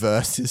they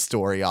reversed his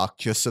story arc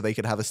just so they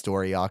could have a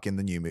story arc in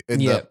the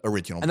the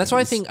original. And that's why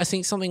I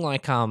think something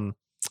like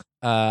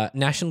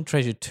National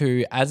Treasure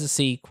 2 as a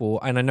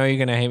sequel, and I know you're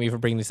going to hate me for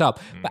bringing this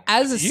up, but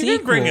as a sequel, you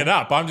can bring it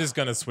up. I'm just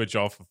going to switch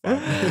off for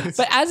 5 minutes.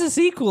 But as a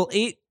sequel,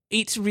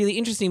 it's really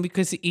interesting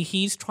because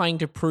he's trying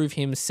to prove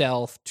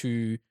himself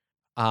to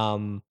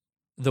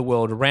the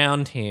world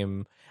around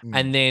him.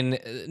 And then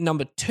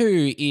number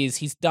 2 is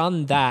he's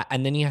done that,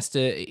 and then he has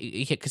to,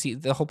 because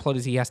the whole plot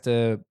is he has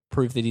to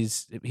prove that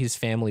his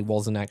family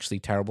wasn't actually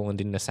terrible and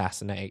didn't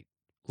assassinate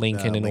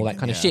Lincoln and all that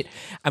kind of shit.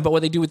 But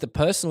what they do with the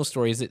personal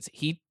story is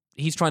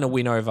he's trying to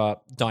win over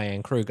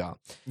Diane Kruger.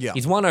 Yeah.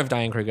 He's won over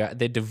Diane Kruger.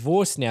 They're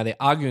divorced now. They're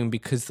arguing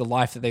because the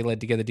life that they led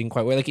together didn't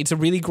quite work. Like, it's a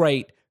really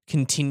great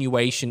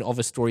continuation of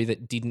a story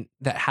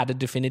that had a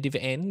definitive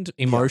end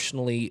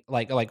emotionally,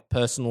 like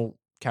personal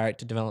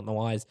character development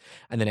wise,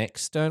 and then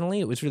externally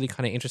it was really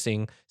kind of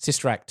interesting.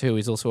 Sister Act 2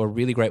 is also a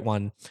really great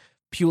one,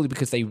 purely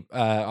because they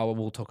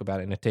we'll talk about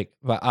it in a tick,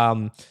 but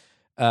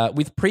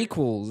with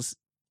prequels,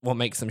 what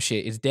makes them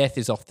shit is death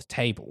is off the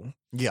table.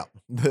 Yeah.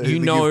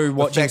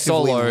 Watching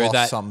Solo lost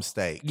that some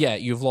stake. Yeah,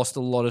 you've lost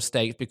a lot of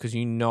stakes because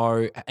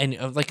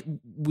and like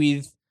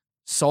with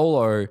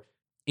Solo,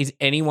 is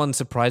anyone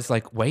surprised?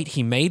 Like, wait,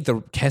 he made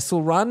the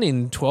Kessel Run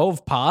in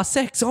 12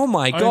 parsecs? Oh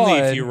my god! Only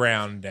if you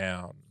round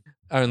down.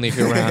 Only if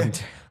you're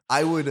round.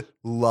 I would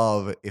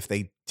love if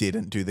they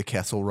didn't do the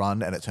Kessel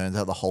Run and it turns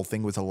out the whole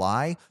thing was a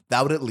lie.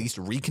 That would at least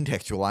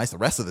recontextualize the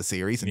rest of the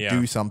series and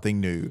do something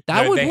new.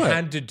 That would they work.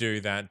 had to do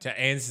that to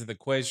answer the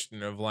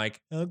question of like,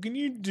 how can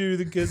you do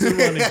the Kessel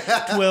Run in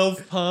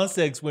 12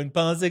 parsecs when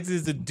parsecs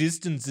is a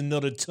distance and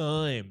not a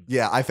time?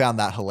 Yeah, I found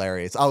that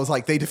hilarious. I was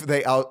like,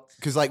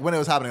 because like when it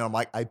was happening, I'm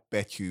like, I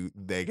bet you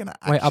they're gonna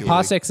actually. Wait, a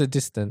parsecs a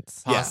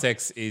distance?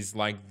 Parsecs is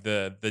like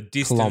the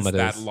distance Kilometers.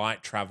 that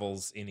light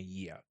travels in a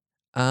year.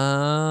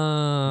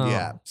 Oh.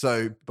 Yeah.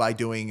 So by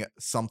doing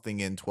something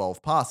in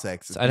 12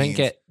 parsecs, I don't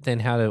get then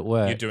how did it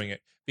work. You're doing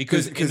it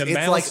because in the it's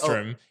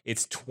Maelstrom,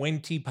 it's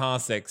 20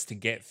 parsecs to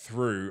get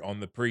through on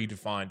the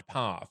predefined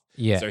path.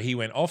 Yeah. So he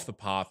went off the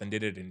path and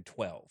did it in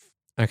 12.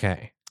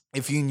 Okay.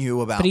 If you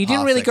knew about, but he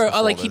didn't really go.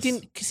 parsecs Like before he this-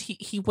 didn't, because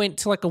he went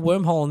to like a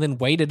wormhole and then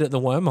waited at the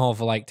wormhole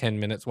for like 10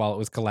 minutes while it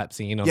was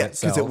collapsing in on Yeah,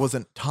 itself. because it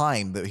wasn't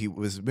time that he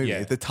was moving.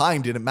 Yeah. The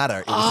time didn't matter.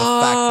 It was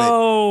the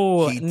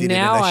fact that he did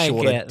now it in a I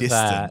shorter get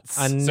distance.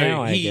 That. And So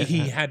now I he get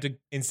that. had to,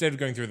 instead of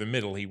going through the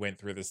middle, he went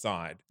through the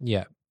side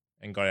Yeah.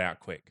 and got out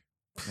quick.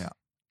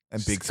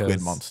 And big Just squid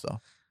 'cause- monster.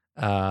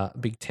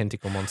 Big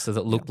tentacle monster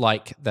that looked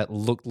like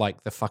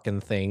the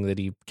fucking thing that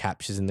he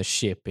captures in the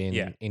ship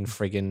in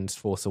friggin'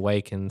 Force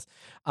Awakens.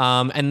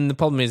 And the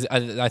problem is,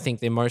 I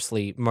think most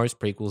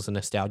prequels are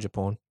nostalgia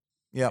porn.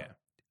 Yep.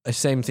 Yeah.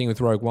 Same thing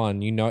with Rogue One.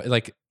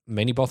 Like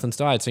many Bothans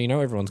died, so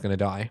everyone's going to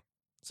die.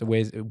 So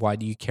why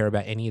do you care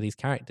about any of these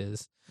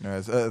characters? No,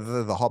 it's,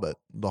 the Hobbit.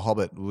 The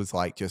Hobbit was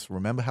like, just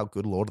remember how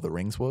good Lord of the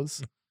Rings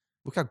was?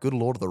 Look how good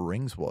Lord of the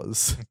Rings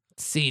was.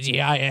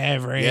 CGI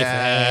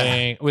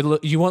everything.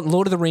 You want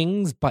Lord of the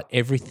Rings, but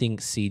everything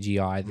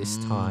CGI this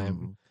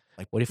time.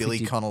 Like What if we Billy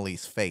did-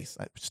 Connolly's face.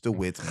 It still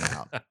weirds me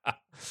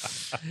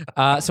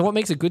out. So what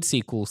makes a good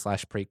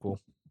sequel/prequel?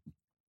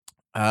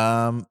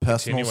 Personal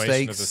Continuation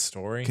stakes. of the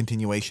story.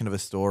 Continuation of a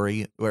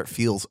story where it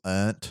feels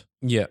earned.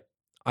 Yeah.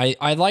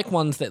 I like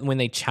ones that when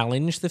they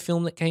challenge the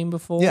film that came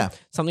before. Yeah.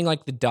 Something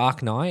like The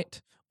Dark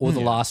Knight or The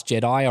Last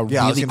Jedi are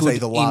Yeah, I was really gonna good say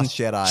The Last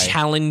in Jedi.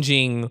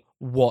 challenging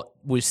what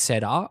was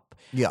set up.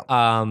 Yeah.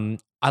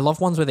 I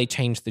love ones where they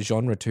change the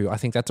genre too. I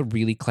think that's a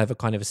really clever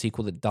kind of a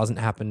sequel that doesn't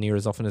happen near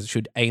as often as it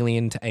should.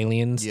 Alien to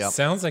Aliens. Yep.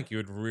 Sounds like you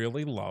would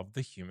really love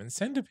the Human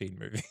Centipede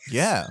movie.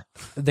 Yeah.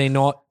 They're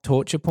not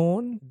torture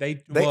porn.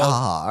 They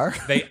are.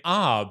 They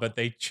are, but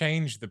they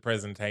changed the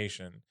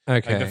presentation.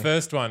 Okay. Like the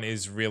first one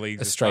is really A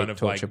just straight kind of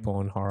torture like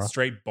porn horror.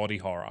 straight body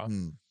horror.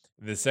 Mm.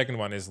 The second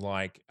one is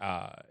like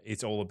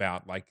it's all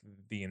about like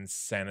the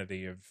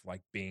insanity of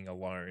like being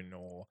alone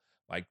or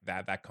like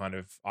that kind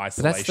of But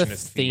isolationist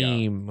that's the fear.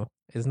 theme,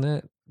 isn't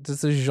it?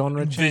 Does the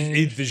genre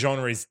change? The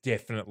genre is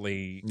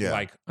definitely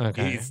like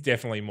Okay. it's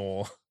definitely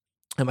more.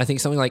 I think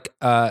something like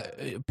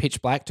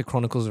Pitch Black to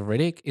Chronicles of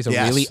Riddick is a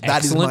Yes, really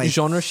that is excellent my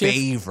genre shift.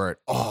 favorite.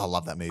 Oh, I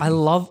love that movie. I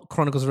love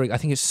Chronicles of Riddick. I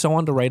think it's so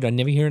underrated. I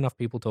never hear enough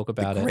people talk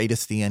about the it.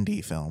 greatest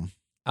D&D film.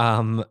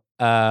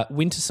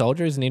 Winter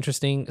Soldier is an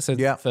interesting. So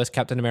Yeah. first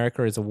Captain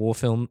America is a war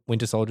film.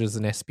 Winter Soldier is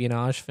an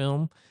espionage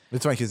film.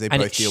 It's right because they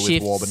And both it deal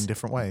with war, but shifts- in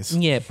different ways.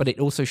 Yeah, but it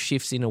also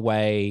shifts in a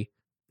way,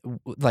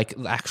 like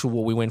the actual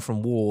war. We went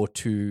from war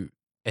to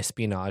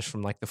espionage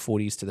from like the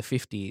 40s to the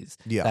 50s.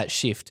 Yeah. That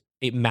shift,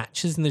 it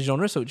matches in the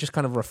genre, so it just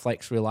kind of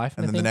reflects real life.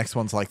 And then the next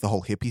one's like the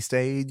whole hippie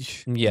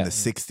stage Yeah. in the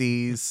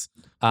 60s,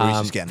 where he's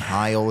just getting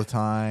high all the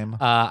time.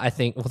 I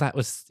think, well, that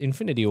was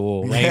Infinity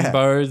War, Yeah.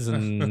 rainbows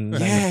and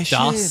Yeah, shit.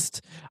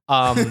 dust.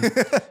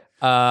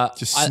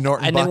 Just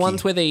snorting and then Bucky.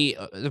 ones where the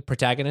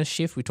protagonist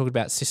shift. We talked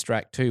about Sister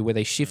Act 2, where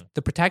they shift.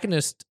 The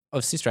protagonist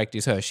of Sister Act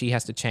is her. She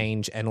has to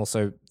change, and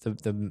also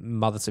the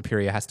Mother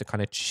Superior has to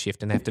kind of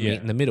shift, and they have to meet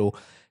in the middle.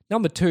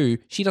 Number 2,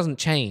 she doesn't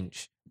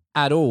change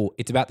at all.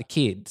 It's about the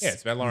kids. Yeah,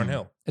 it's about Lauryn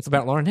Hill. It's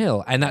about Lauryn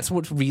Hill, and that's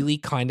what's really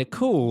kind of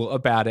cool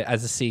about it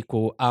as a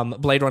sequel.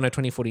 Blade Runner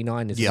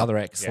 2049 is another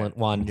excellent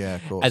one. Yeah,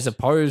 of course. As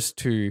opposed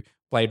to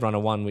Blade Runner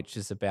 1, which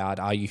is about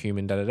are you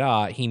human,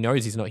 da-da-da. He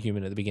knows he's not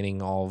human at the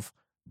beginning of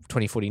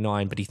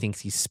 2049, but he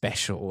thinks he's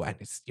special, and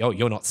it's, yo,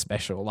 you're not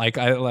special.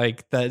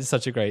 That's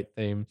such a great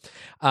theme.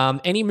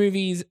 Any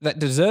movies that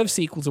deserve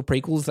sequels or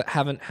prequels that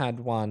haven't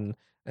had one,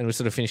 and we're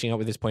sort of finishing up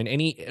with this point,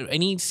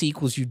 any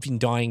sequels you've been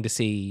dying to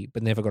see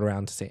but never got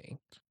around to seeing?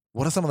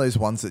 What are some of those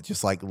ones that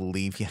just like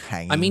leave you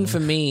hanging? I mean, for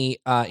me,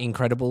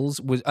 Incredibles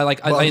was now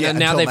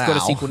until they've got a now.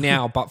 sequel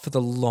now, but for the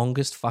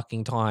longest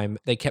fucking time,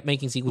 they kept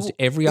making sequels to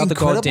every other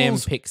goddamn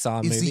Incredibles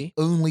Pixar is movie.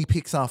 the only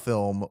Pixar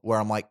film where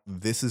I'm like,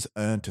 this is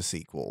earned a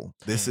sequel.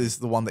 This is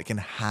the one that can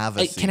have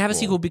a It can have a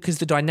sequel because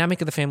the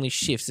dynamic of the family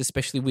shifts,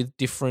 especially with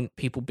different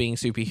people being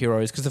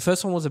superheroes. Because the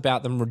first one was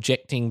about them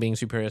rejecting being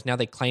superheroes. Now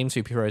they claim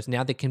superheroes.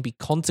 Now there can be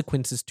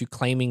consequences to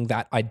claiming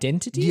that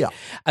identity. Yeah.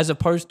 As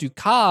opposed to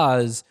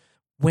Cars,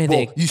 where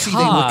Well, they're you see, they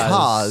were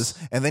cars,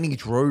 and then he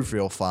drove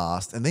real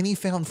fast, and then he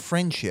found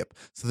friendship.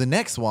 So the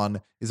next one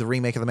is a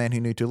remake of The Man Who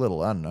Knew Too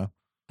Little. I don't know.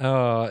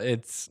 Oh,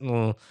 it's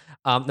The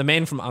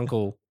Man from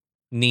U.N.C.L.E.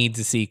 needs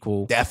a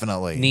sequel.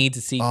 Definitely. Needs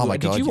a sequel. Oh my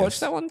Did God, you watch yes.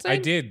 that one? Zane? I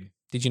did.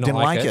 Did you not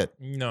Didn't like it.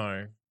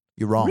 No.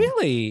 You're wrong.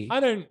 Really?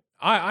 I don't.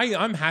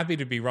 I'm happy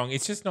to be wrong.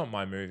 It's just not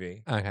my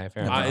movie. Okay,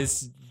 fair enough.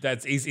 It's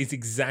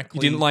exactly.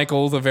 You didn't like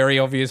all the very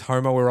obvious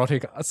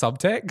homoerotic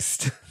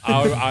subtext?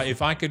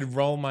 If I could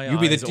roll my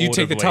eyes, You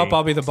take the top,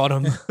 I'll be the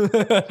bottom.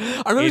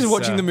 I remember It's,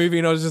 watching the movie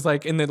and I was just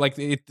like,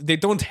 they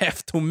don't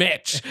have to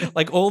match.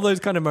 Like all those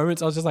kind of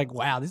moments, I was just like,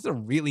 wow, this is a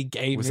really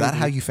gay Was movie. that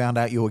how you found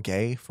out you were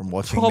gay from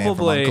watching Man from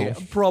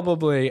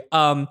Probably.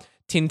 U.N.C.L.E.?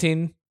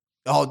 Tintin.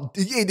 Oh,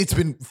 it's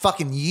been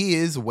fucking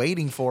years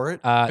waiting for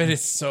it. But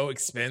it's so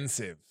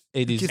expensive.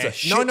 It is. gives a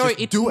shit, No, just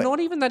it's do it. not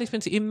even that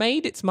expensive. It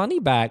made its money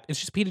back. It's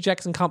just Peter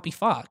Jackson can't be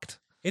fucked.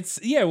 It's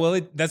well.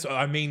 That's what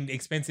I mean.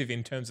 Expensive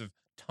in terms of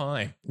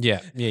time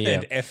Yeah.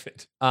 and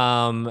effort.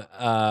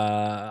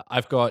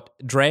 I've got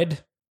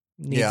Dread.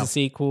 Needs Yeah. a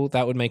sequel.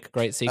 That would make a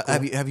great sequel.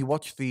 Have you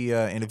watched the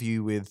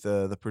interview with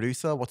the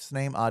producer? What's his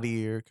name?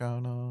 Adi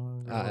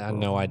Irkono? I have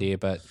no idea,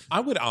 but I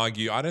would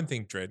argue. I don't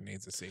think Dread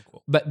needs a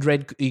sequel.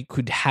 Dread it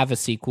could have a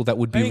sequel that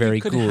would I be think very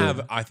it could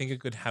good. I think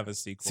it could have a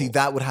sequel. See,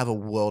 that would have a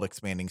world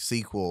expanding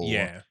sequel.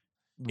 Yeah.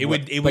 It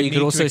would. It But would you need could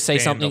to also say expand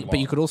a something. But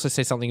you lot. could also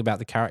say something about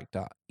the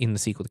character in the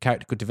sequel. The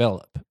character could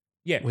develop.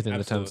 yeah, within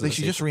the terms of They the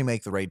should just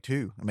remake the Raid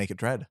 2 and make it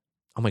Dread.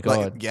 Oh my god!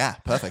 Like, yeah,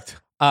 perfect.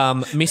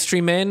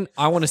 Mystery Men.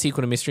 I want a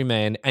sequel to Mystery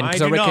Men, and I 'cause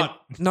do reckon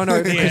not.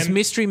 no, because Ian.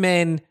 Mystery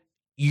Men,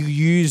 you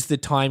use the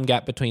time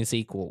gap between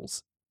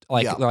sequels,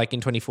 like Yeah. like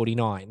in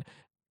 2049.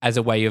 as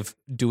a way of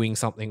doing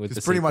something with the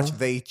Because pretty much sequel.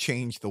 they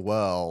changed the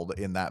world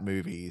in that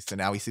movie. So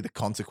now we see the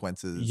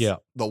consequences, Yeah.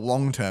 the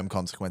long-term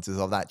consequences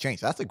of that change.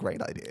 That's a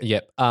great idea.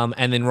 Yep.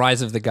 And then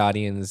Rise of the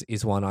Guardians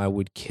is one I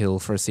would kill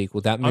for a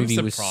sequel. That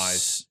movie was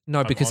surprised.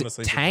 no, I'm because it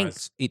honestly tanked.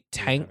 surprised. It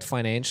tanked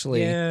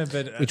financially. Yeah,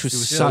 but which was, it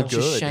was so such a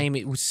good. shame.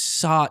 It was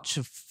such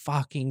a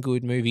fucking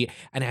good movie,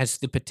 and it has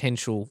the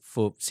potential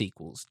for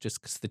sequels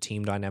just because the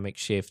team dynamic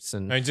shifts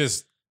and.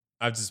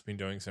 I've just been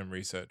doing some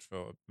research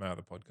for my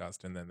other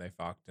podcast, and then they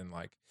fucked, and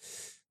like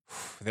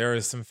there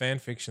is some fan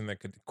fiction that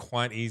could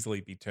quite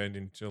easily be turned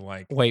into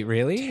like Wait,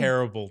 really?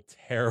 terrible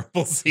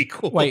Wait,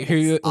 sequels.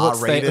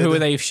 R-rated. who are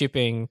they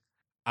shipping?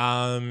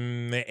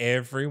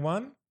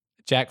 Everyone.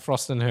 Jack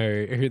Frost and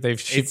who they've It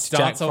shipped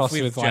Jack starts off Frost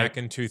with with Jack like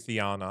and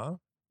Toothiana,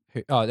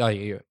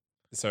 yeah,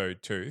 so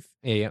Tooth.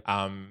 yeah.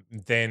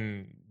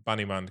 Then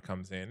Bunny Mund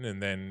comes in,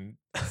 and then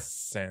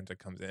Santa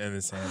comes in, and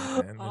then Santa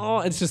again. Oh,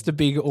 it's just a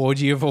big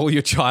orgy of all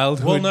your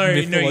childhood. Well, no.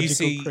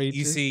 mythological You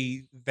creatures.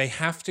 see, they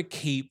have to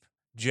keep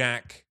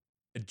Jack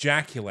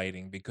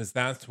ejaculating because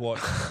that's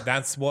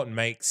what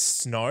makes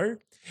snow,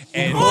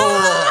 and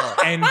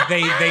and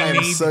they I'm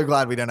need so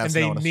glad we don't have and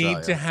snow they in need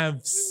Australia. to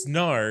have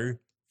snow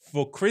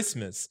for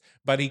Christmas,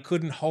 but he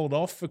couldn't hold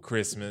off for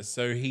Christmas,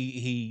 so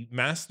he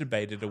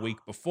masturbated a week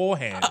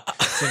beforehand.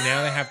 So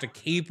now they have to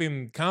keep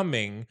him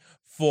coming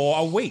for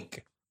a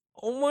week.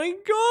 Oh my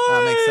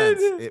That makes god,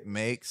 sense. It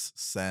makes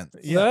sense.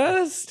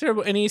 That's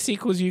terrible. Any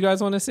sequels you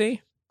guys want to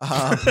see?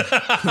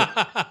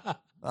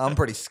 I'm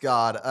pretty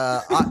scarred.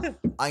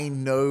 I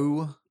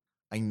know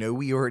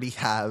we already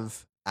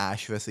have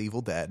Ash vs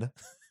Evil Dead,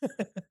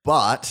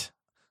 but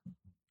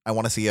I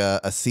want to see a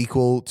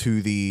sequel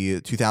to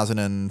the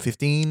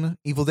 2015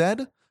 Evil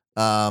Dead.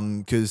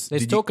 Because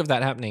There's talk of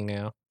that happening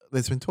now.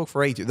 there's been talk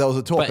for ages. There was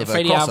a talk But of a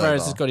Freddy crossover.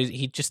 Alvarez has got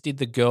he just did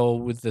the girl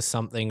with the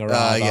something or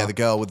other Yeah, the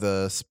girl with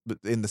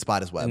in the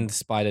spider's web. in the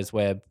spider's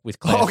web with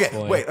Claire Okay,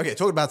 Foy. wait. Okay,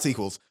 talking about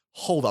sequels.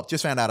 Hold up.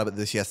 Just found out about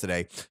this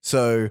yesterday.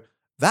 So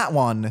that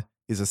one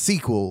is a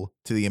sequel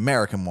to the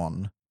American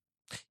one,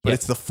 but Yep.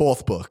 it's the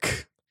fourth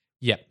book.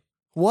 Yep.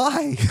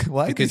 Why?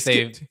 Why? Because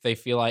they they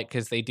feel like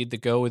because they did the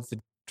girl with the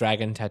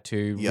dragon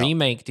tattoo Yep.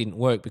 remake didn't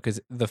work because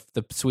the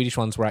Swedish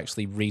ones were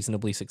actually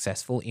reasonably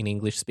successful in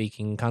English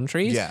speaking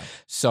countries. Yeah.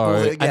 So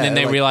Well, and then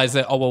they like- realized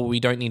that we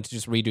don't need to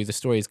just redo the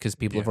stories because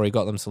people have Yeah. already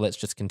got them. So let's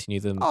just continue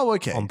them. Oh,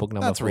 okay. On book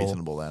number That's 4.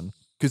 reasonable then,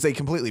 because they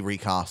completely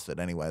recast it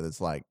anyway. There's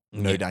like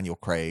no Yeah. Daniel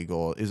Craig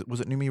or was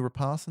it Numi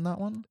Rapace in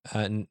that one? No,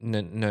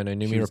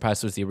 Numi She was-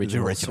 Rapace was the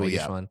original, original, Swedish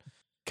yeah. one.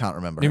 Can't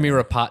remember. her Numi name.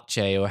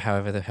 Rapace or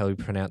however the hell you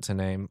pronounce her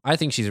name. I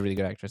think she's a really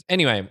good actress.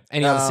 Anyway,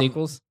 any other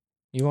sequels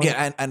you want?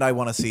 Yeah, and I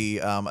want to see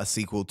a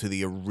sequel to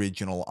the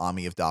original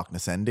Army of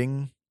Darkness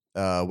ending,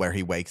 where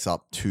he wakes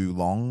up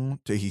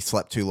he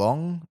slept too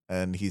long,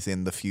 and he's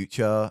in the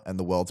future, and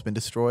the world's been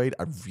destroyed.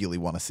 I really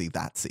want to see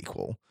that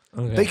sequel.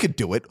 Okay. They could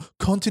do it.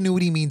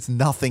 Continuity means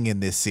nothing in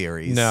this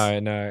series. No.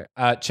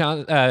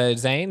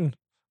 Zane,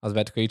 I was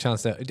about to call you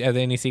Chance. Are there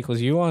any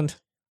sequels you want?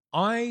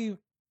 I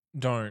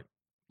don't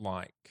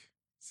like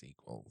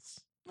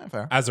sequels No,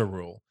 fair. as a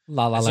rule.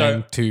 La La So-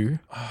 Land 2.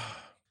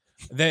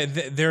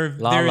 There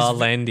La La is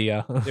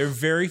Landia. there are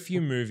very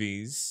few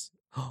movies.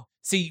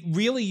 See,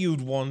 really,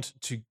 you'd want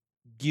to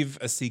give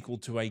a sequel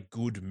to a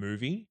good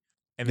movie,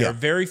 and there Yeah. are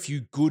very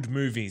few good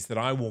movies that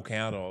I walk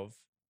out of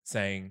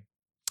saying,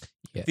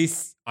 Yeah.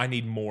 "This I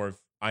need more of.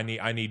 I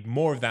need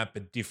more of that,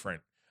 but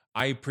different."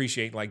 I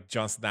appreciate like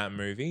just that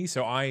movie,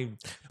 so But I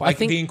like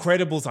think- The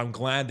Incredibles. I'm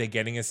glad they're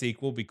getting a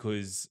sequel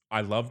because I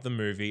love the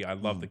movie, I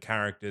love the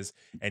characters,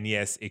 and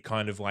yes, it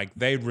kind of like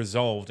they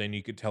resolved, and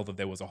you could tell that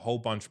there was a whole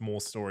bunch more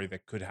story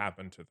that could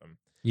happen to them.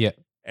 Yeah.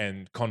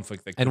 And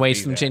conflict that could And ways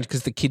be to there. change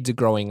because the kids are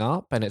growing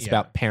up and it's Yeah.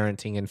 about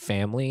parenting and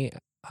family.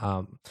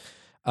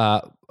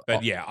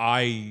 But yeah,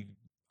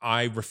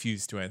 I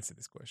refuse to answer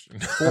this question.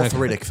 Fourth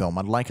Riddick film.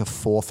 I'd like a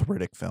fourth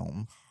Riddick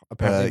film.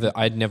 Apparently,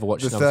 I'd never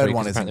watched the number third 3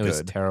 one because isn't apparently it was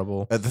good.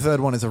 terrible. The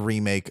third one is a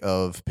remake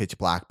of Pitch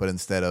Black, but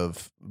instead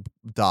of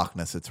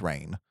darkness, it's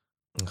rain.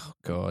 Oh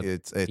God,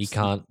 It's he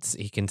can't.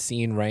 He can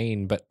see in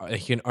rain, but he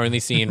can only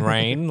see in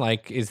rain.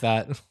 Like, is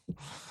that?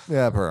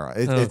 Yeah,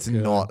 it's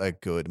God. not a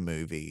good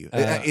movie.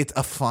 It's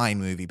a fine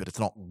movie, but it's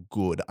not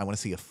good. I want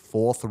to see a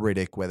fourth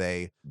Riddick where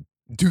they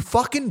do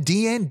fucking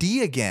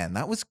D&D again.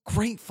 That was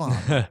great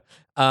fun.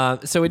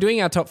 So we're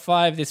doing our top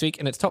 5 this week,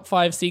 and it's top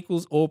 5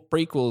 sequels or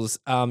prequels.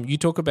 You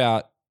talk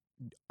about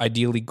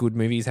ideally good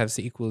movies have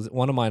sequels.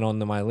 One of mine on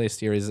my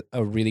list here is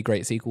a really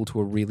great sequel to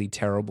a really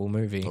terrible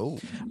movie. Oh,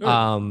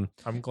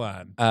 I'm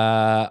glad.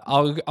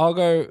 I'll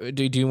go.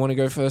 Do you want to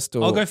go first?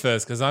 Or? I'll go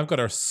first because I've got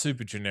a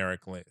super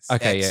generic list.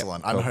 Okay, yeah.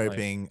 excellent. I'm Cool.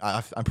 hoping.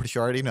 I'm pretty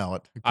sure I already know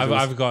it. because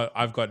it was-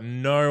 I've got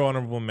no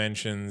honorable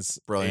mentions.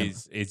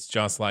 Brilliant. It's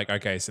just like,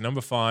 okay, so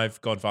number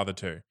 5, Godfather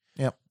 2.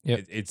 Yep.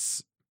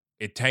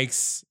 It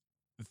takes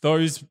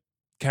those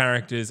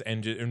characters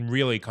and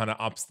really kind of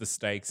ups the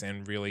stakes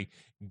and really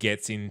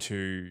gets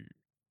into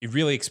it.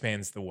 Really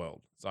expands the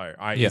world. So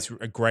it's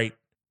a great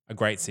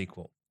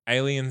sequel.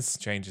 Aliens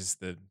changes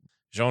the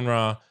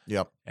genre.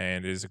 Yep.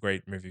 And it is a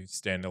great movie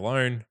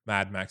standalone.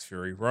 Mad Max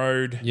Fury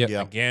Road. Yep.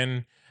 Yep.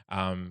 Again.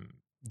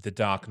 The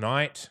Dark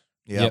Knight,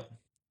 Yep.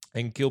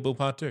 and Kill Bill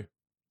Part 2.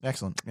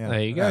 Excellent. Yeah.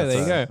 There you go, there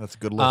you go. That's a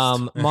good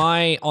list.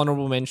 My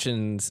honorable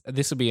mentions,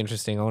 this will be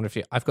interesting. I wonder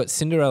if I've got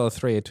Cinderella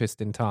 3, A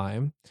Twist in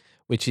Time,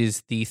 which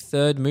is the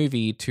third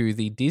movie to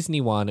the Disney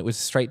one. It was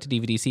a straight to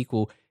DVD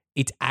sequel.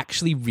 It's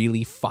actually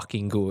really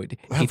fucking good.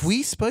 Have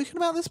we spoken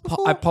about this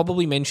before? I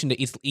probably mentioned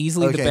it. It's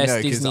easily the best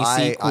 'cause Disney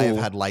sequel. I have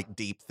had like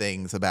deep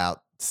things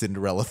about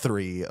Cinderella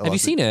 3. Have you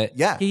seen it?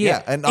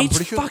 Yeah. And I'm it's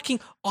pretty sure fucking.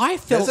 I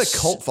felt there's a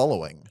cult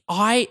following.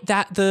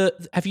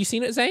 Have you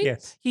seen it, Zane?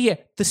 Yes. Yeah.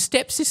 The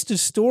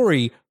stepsister's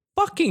story,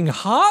 fucking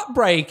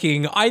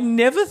heartbreaking. I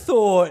never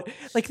thought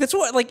that's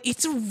what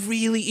it's a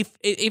really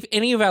if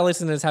any of our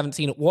listeners haven't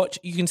seen it, watch.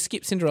 You can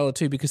skip Cinderella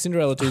 2 because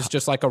Cinderella 2 is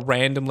just like a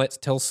random let's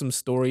tell some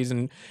stories,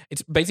 and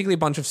it's basically a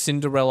bunch of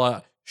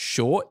Cinderella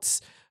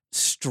shorts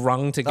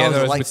strung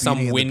together like with some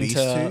Beauty and the Beast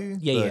winter. 2?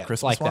 Yeah, The yeah, it's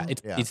Christmas like one?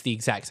 that. Yeah. It's the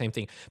exact same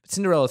thing. But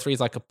Cinderella 3 is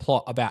like a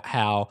plot about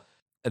how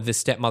the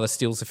stepmother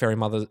steals the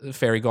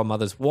fairy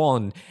godmother's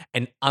wand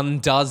and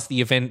undoes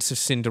the events of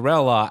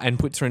Cinderella and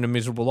puts her in a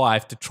miserable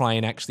life to try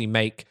and actually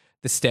make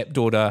the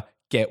stepdaughter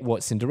get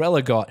what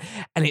Cinderella got.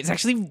 And it's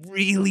actually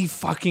really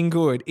fucking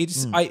good.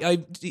 It's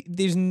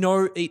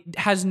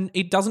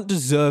it doesn't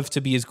deserve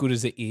to be as good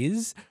as it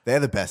is, They're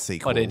the best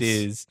sequels. but it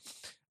is.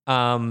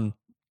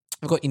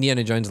 I've got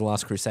Indiana Jones: The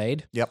Last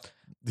Crusade. Yep.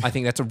 I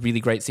think that's a really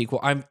great sequel.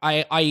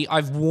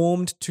 I've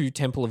warmed to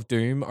Temple of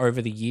Doom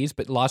over the years,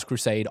 but Last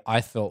Crusade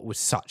I thought was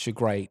such a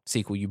great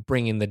sequel. You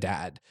bring in the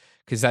dad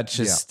because that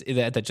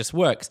just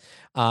works.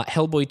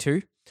 Hellboy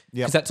 2,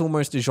 because that's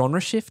almost a genre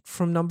shift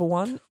from number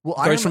one. Well,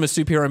 Goes from a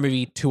superhero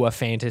movie to a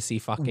fantasy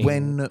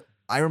fucking.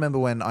 I remember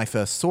when I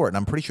first saw it, and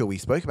I'm pretty sure we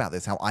spoke about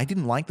this, how I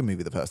didn't like the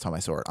movie the first time I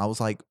saw it. I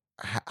was like,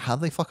 how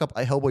did they fuck up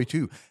Hellboy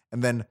 2?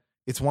 And then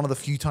it's one of the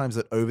few times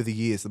that over the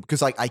years,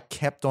 because I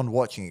kept on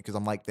watching it because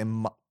I'm like,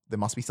 there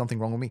must be something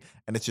wrong with me.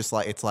 And it's just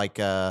like, it's like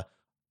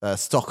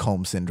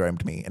Stockholm syndrome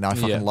to me. And I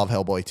fucking love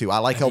Hellboy 2. I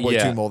like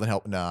Hellboy 2 more than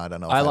No, I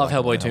don't know. I love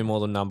Hellboy 2 more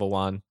than number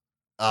one.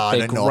 I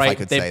don't know if I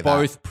could say that. They're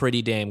both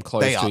pretty damn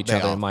close to each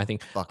other in my thing.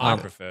 I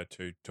prefer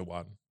 2 to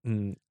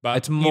 1. But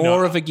it's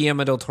more of a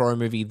Guillermo del Toro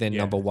movie than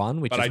number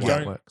one, which is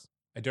why it works.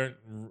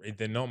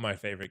 They're not my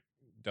favorite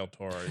Del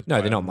Toro.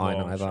 No, they're not mine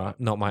either.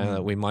 Not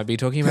mine. We might be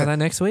talking about that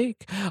next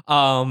week.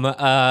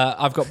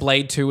 I've got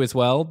Blade 2 as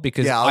well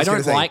because I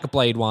don't like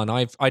Blade 1.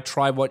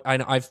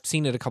 I've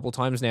seen it a couple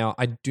times now.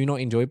 I do not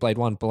enjoy Blade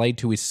 1. Blade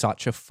 2 is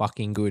such a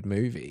fucking good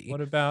movie.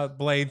 What about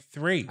Blade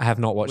 3? I have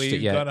not watched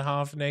it yet. We've got a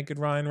half-naked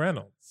Ryan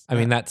Reynolds. I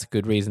mean, that's a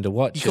good reason to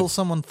watch You it. call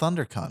someone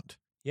Thunder Cunt.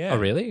 Yeah. Oh,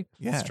 really?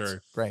 Yeah, That's true.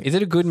 Great. Is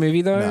it a good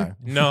movie though?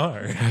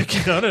 No,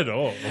 not at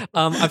all.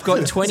 I've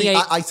got 28. See,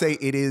 I say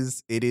it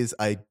is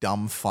a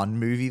dumb fun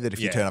movie that if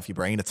you turn off your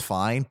brain, it's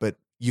fine. But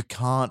you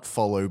can't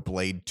follow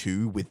Blade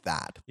 2 with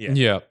that.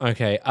 Yeah.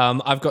 Okay.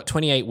 I've got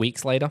 28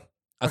 weeks later.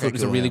 I thought it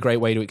was a really great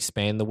way to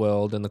expand the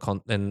world and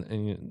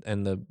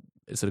the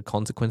sort of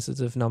consequences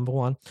of number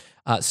one.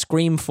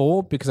 Scream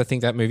 4, because I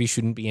think that movie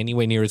shouldn't be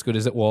anywhere near as good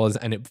as it was,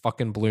 and it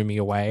fucking blew me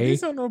away.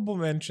 These honorable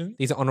mentions.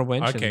 These are honorable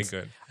mentions. Okay,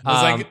 good. I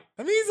was like,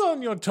 are these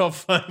on your top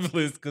 5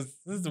 list? Because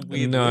this is a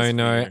weird list.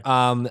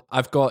 No.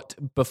 I've got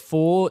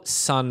Before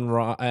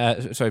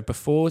Sunset,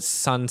 Before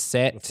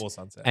Sunset.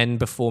 and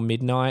Before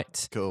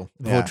Midnight. Cool.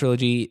 Before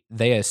Trilogy.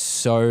 They are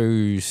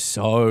so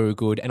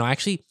good. And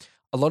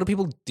a lot of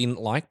people didn't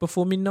like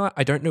Before Midnight.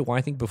 I don't know why.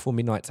 I think Before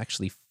Midnight's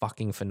actually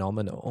fucking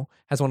phenomenal.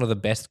 Has one of the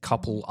best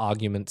couple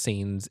argument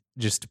scenes,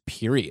 just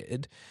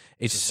period.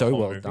 It's so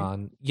well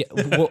done. Yeah,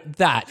 well,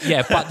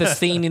 but the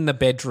scene in the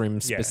bedroom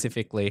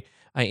specifically,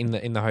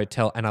 in the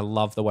hotel, and I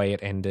love the way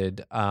it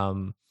ended. I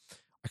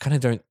kind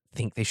of don't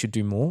think they should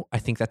do more. I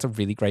think that's a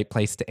really great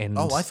place to end.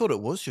 Oh, I thought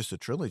it was just a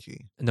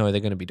trilogy. No, they're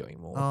going to be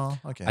doing more. Oh,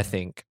 okay. I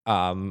think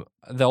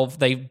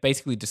they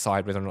basically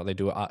decide whether or not they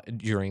do it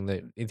during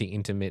the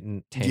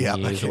intermittent 10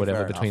 years or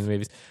whatever between the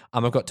movies.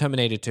 I've got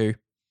Terminator 2.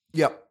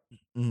 Yep.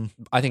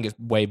 I think it's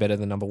way better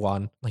than number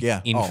one.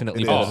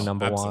 Infinitely better than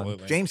number one.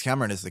 James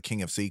Cameron is the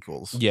king of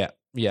sequels. Yeah.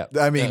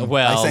 I mean,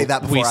 I say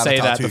that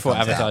before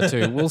Avatar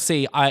 2. We'll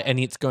see. And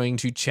it's going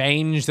to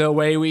change the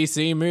way we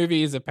see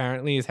movies,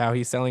 apparently, is how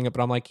he's selling it.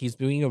 But I'm like, he's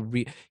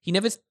doing he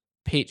never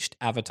pitched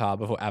Avatar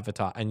before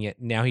Avatar, and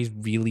yet now he's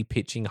really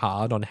pitching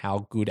hard on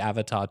how good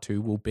Avatar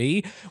 2 will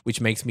be,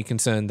 which makes me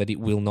concerned that it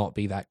will not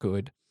be that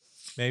good.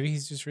 Maybe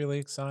he's just really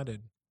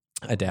excited.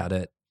 I doubt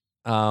it.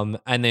 And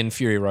then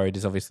Fury Road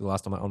is obviously the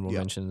last of my honorable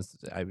mentions.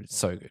 It was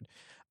so good.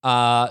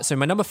 So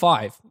my number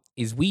 5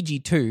 is Ouija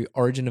 2,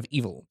 Origin of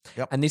Evil.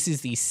 Yep. And this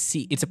is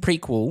it's a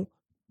prequel,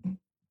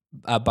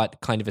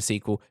 but kind of a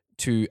sequel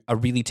to a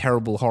really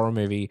terrible horror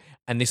movie.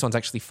 And this one's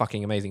actually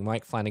fucking amazing.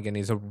 Mike Flanagan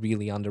is a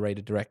really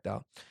underrated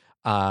director.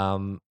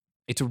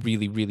 It's a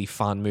really, really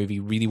fun movie,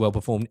 really well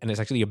performed. And it's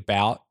actually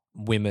about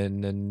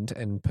women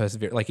and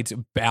persevere. Like, it's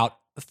about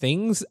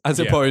things as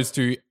opposed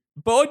to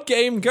board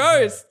game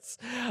ghosts,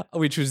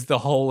 which was the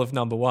whole of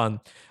number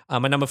one.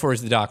 My number 4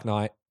 is The Dark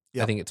Knight.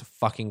 Yep. I think it's a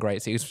fucking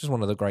great series. It's just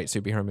one of the great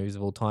superhero movies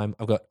of all time.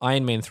 I've got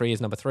Iron Man 3 as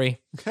number 3.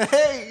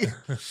 Hey!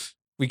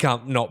 We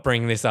can't not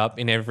bring this up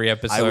in every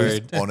episode. I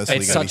was honestly It's going to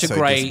be such a so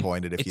great-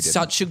 disappointed if you It's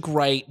didn't.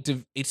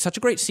 such a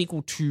great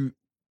sequel to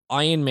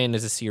Iron Man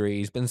as a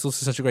series, but it's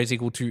also such a great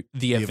sequel to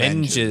the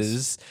Avengers.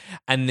 Avengers.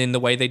 And then the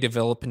way they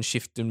develop and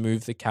shift and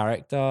move the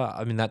character.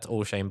 I mean, that's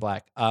all Shane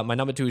Black. My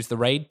number 2 is The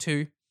Raid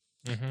 2.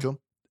 Cool.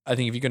 I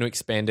think if you're going to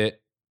expand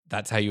it,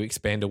 that's how you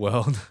expand a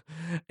world.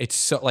 It's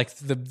so like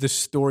the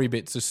story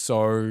bits are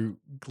so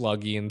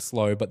gluggy and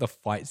slow, but the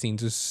fight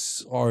scenes are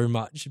so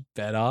much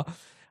better.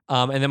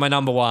 And then my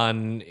number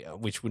 1,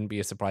 which wouldn't be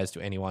a surprise to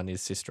anyone,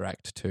 is Sister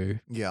Act 2.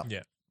 Yeah.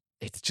 Yeah.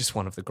 It's just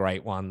one of the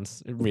great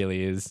ones. It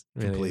really is.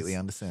 Really Completely is.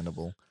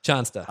 understandable.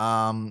 Chanster.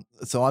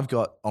 So I've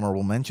got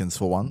honorable mentions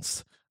for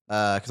once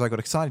because I got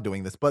excited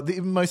doing this. But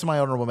most of my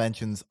honorable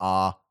mentions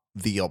are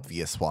the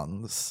obvious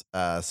ones.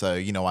 So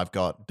I've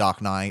got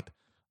Dark Knight,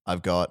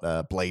 I've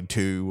got Blade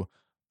 2.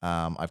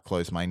 I've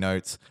closed my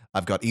notes.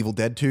 I've got Evil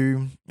Dead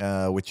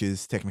 2, which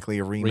is technically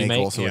a remake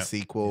also yeah. a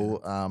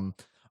sequel.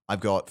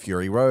 I've got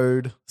Fury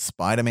Road,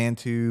 Spider-Man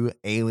 2,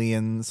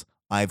 Aliens.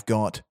 I've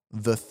got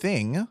The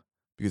Thing.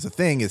 Because The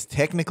Thing is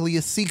technically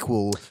a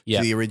sequel to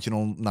the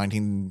original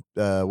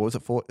what was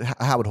it for?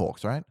 Howard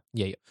Hawks, right?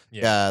 Yeah.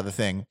 The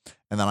Thing.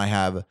 And then I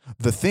have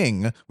The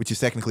Thing, which is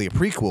technically a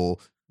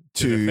prequel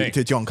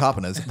to John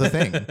Carpenter's The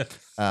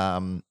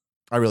Thing.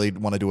 I really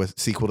want to do a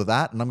sequel to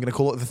that, and I'm going to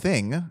call it The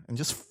Thing and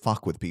just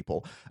fuck with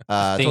people.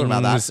 Talking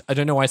about that. I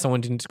don't know why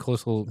someone didn't call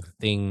it all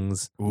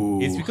Things.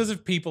 Ooh. It's because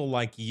of people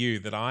like you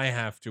that I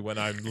have to, when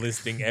I'm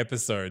listing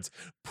episodes,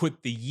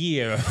 put the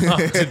year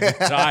after the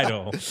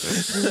title.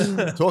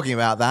 Talking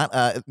about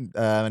that,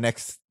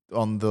 next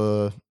on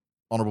the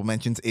honorable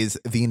mentions is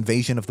The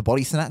Invasion of the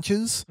Body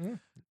Snatchers.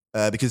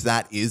 Because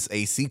that is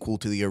a sequel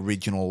to the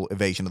original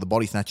Invasion of the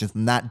Body Snatchers,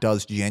 and that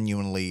does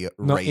genuinely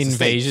Not raise the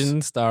Invasion,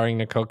 stakes. Starring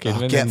Nicole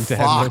Kidman get and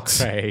Daniel fucked.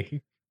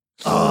 Craig.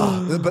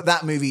 But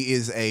that movie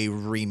is a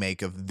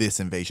remake of this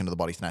Invasion of the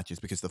Body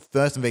Snatchers because the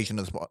first Invasion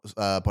of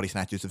the Body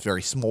Snatchers is a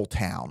very small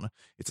town.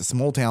 It's a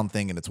small town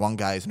thing, and it's one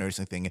guy who's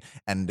noticing thing.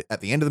 And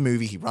at the end of the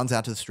movie, he runs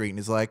out to the street and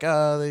he's like,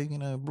 blah,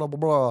 blah,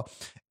 blah.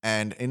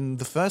 And in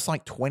the first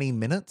 20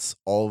 minutes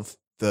of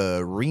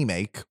the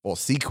remake or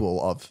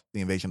sequel of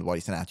the Invasion of the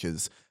Body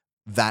Snatchers,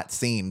 that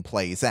scene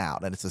plays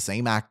out, and it's the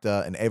same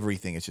actor and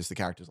everything. It's just the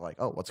character's like,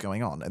 oh, what's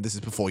going on? And this is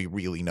before you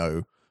really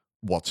know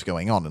what's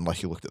going on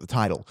unless you looked at the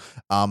title.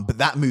 But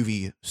that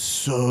movie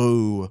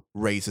so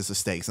raises the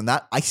stakes, and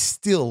that I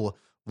still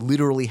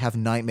literally have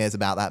nightmares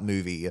about that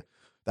movie.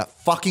 That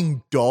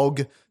fucking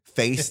dog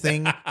face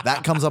thing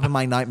that comes up in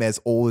my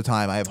nightmares all the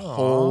time. I have a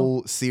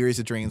whole series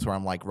of dreams where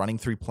I'm like running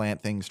through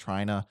plant things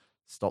trying to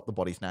stop the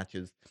body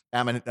snatchers.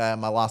 And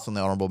my last on the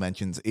honorable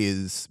mentions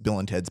is Bill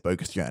and Ted's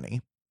Bogus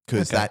Journey.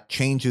 Because that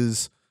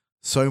changes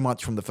so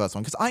much from the first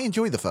one. Because I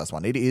enjoy the first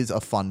one. It is a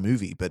fun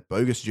movie, but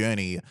Bogus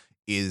Journey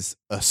is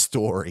a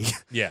story.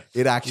 Yeah.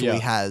 It actually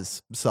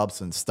has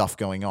substance, stuff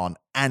going on,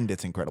 and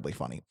it's incredibly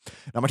funny.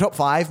 Now,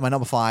 my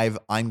number 5,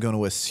 I'm going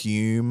to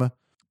assume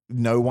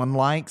no one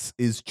likes,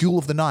 is Jewel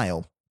of the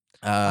Nile.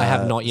 I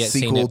have not yet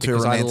seen sequel it to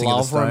because I Romancing of the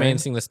love Stone.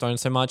 Romancing the Stone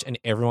so much, and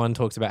everyone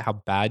talks about how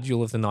bad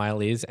Jewel of the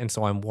Nile is, and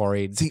so I'm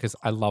worried because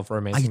I love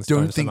Romancing I the Stone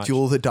don't so think much.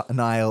 Jewel of the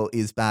Nile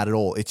is bad at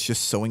all. It's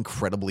just so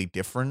incredibly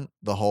different.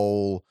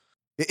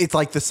 It's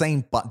like the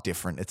same but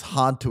different. It's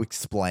hard to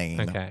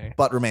explain. Okay.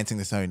 But Romancing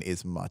the Stone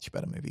is a much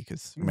better movie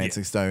because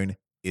Romancing the Stone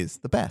is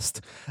the best.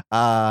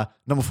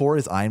 Number 4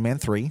 is Iron Man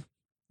 3.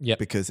 Yep.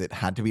 Because it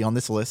had to be on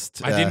this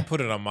list. I didn't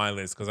put it on my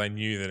list because I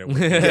knew that it would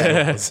be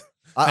yours.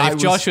 And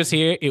if Josh was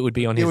here, it would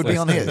be on his list. It would be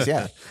on his,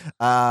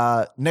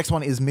 yeah. Next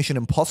one is Mission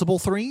Impossible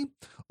 3.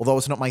 Although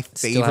it's not my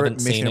favorite haven't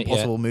seen Mission it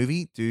Impossible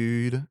movie,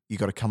 dude, you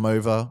got to come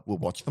over. We'll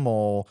watch them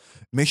all.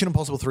 Mission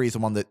Impossible 3 is the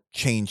one that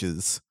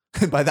changes.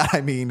 By that,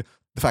 I mean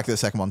the fact that the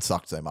second one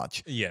sucked so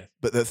much. Yeah.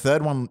 But the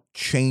third one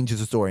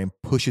changes the story and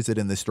pushes it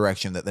in this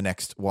direction that the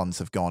next ones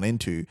have gone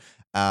into.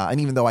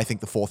 And even though I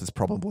think the fourth is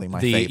probably my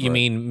favorite. You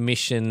mean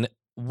Mission...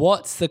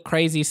 What's the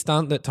crazy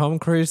stunt that Tom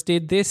Cruise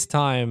did this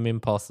time?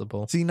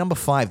 Impossible. See, number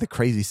 5, the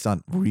crazy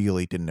stunt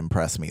really didn't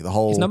impress me. The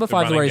whole... Is number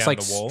 5 running where he's down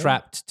like the wall?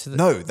 strapped to the...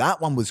 No, that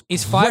one was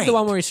Is 5 the great.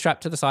 one where he's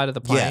strapped to the side of the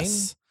plane?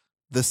 Yes.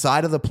 The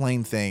side of the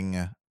plane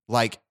thing,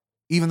 like,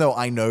 even though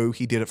I know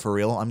he did it for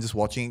real, I'm just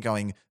watching it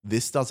going,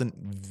 this doesn't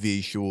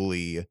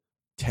visually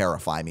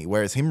terrify me.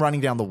 Whereas him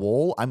running down the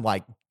wall, I'm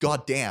like,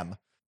 God damn.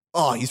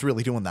 Oh, he's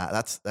really doing that.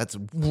 That's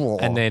whoa.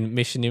 And then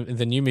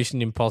the new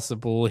Mission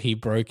Impossible, he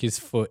broke his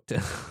foot.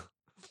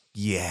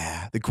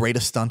 Yeah, the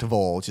greatest stunt of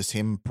all, just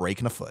him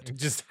breaking a foot.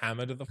 Just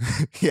hammered to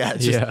the Yeah,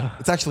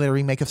 it's actually a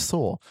remake of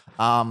Saw.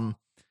 I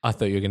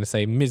thought you were going to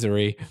say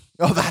Misery.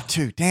 Oh, that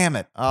too. Damn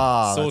it.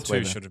 Oh, Saw that's way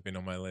 2 better. should have been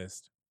on my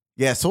list.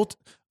 Yeah, Saw.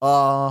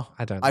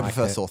 I don't. I like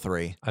prefer it. Saw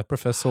 3. I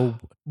prefer Saw.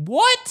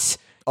 What?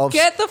 Of-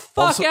 Get the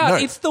fuck Saw- out! no,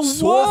 It's the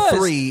Saw worst.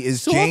 3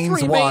 is Saw James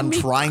 3 made 1 me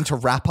trying to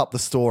wrap up the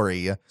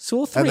story.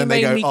 Saw 3 And then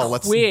they made go, me oh,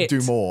 let's quit.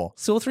 do more.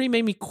 Saw 3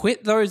 made me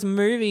quit those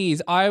movies.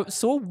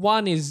 Saw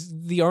 1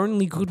 is the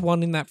only good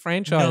one in that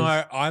franchise. No,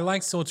 I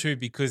like Saw 2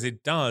 because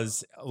it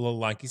does,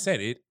 like you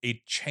said,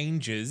 it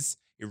changes.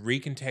 it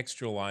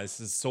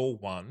recontextualizes Saw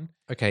 1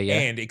 Okay, yeah.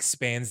 and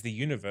expands the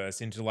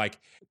universe into like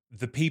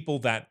the people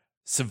that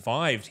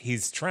survived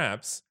his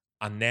traps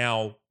are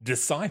now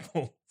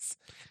disciples.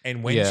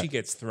 And when Yeah. she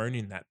gets thrown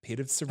in that pit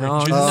of Oh,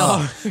 syringes,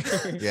 no.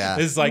 Yeah.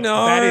 it's like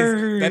No.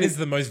 that is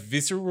the most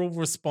visceral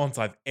response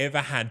I've ever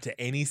had to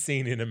any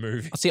scene in a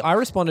movie. See, I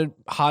responded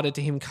harder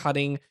to him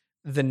cutting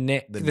the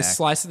neck, The the neck.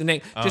 slice of the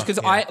neck, just because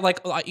yeah. I like.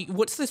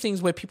 What's the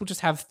things where people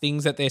just have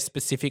things that they're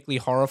specifically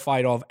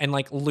horrified of, and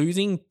like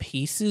losing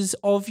pieces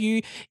of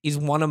you is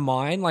one of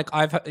mine. Like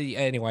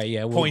anyway,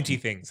 yeah, Pointy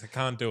things. I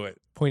can't do it.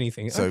 pointy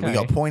things. So okay. we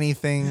got pointy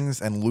things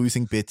and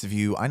losing bits of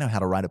you. I know how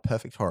to write a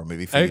perfect horror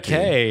movie for you. Two.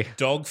 Okay.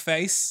 Dog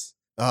face.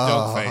 Oh,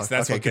 Dog face.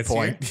 That's okay,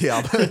 what good gets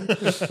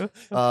you.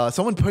 Yeah.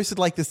 Someone posted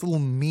like this little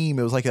meme.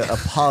 It was like a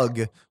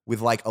pug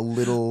with like a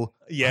little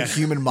Yeah.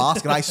 human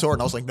mask, and I saw it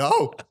and I was like,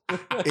 no,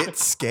 it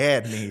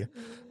scared me.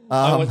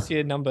 What's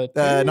your number?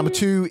 Number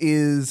 2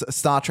 is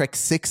Star Trek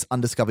 6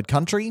 Undiscovered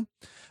Country.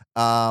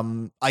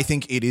 I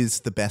think it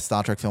is the best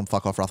Star Trek film.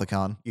 Fuck off, Ruther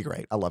Khan. You're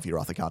great. I love you,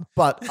 Ruther Khan.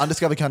 But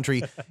Undiscovered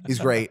Country is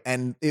great.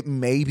 And it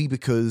may be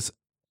because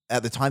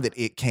at the time that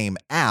it came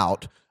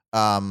out,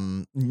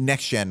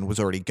 Next Gen was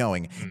already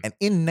going. And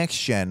in Next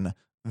Gen,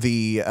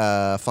 the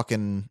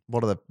fucking,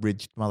 what are the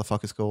ridged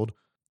motherfuckers called?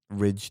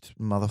 Ridged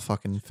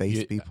motherfucking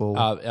face people.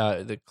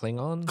 The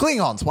Klingons.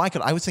 Klingons. Why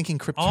could I was thinking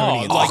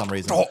Kryptonians for some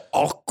reason.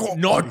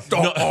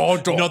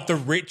 Not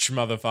the rich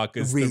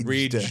motherfuckers. The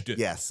ridged.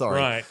 Yeah, sorry.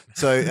 Right.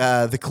 So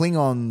the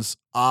Klingons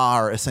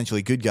are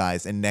essentially good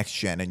guys in Next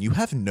Gen, and you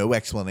have no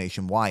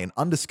explanation why. An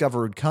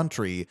Undiscovered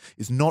Country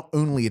is not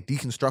only a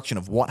deconstruction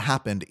of what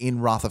happened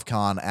in Wrath of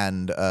Khan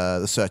and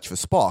the Search for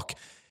Spock,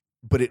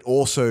 but it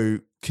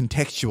also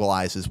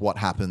contextualizes what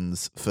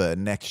happens for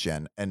Next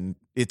Gen, and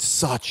it's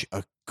such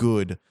a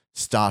good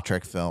Star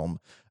Trek film.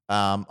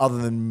 Other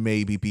than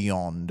maybe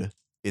Beyond,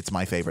 it's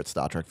my favorite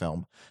Star Trek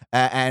film.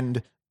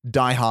 And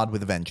Die Hard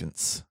with a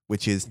Vengeance,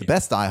 which is the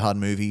best Die Hard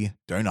movie.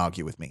 Don't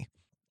argue with me.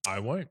 I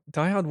won't.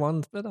 Die Hard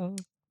 1's better.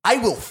 I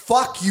will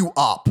fuck you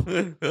up.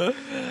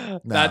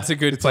 That's a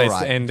good it's place all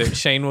right. to end it.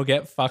 Shane will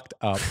get fucked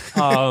up.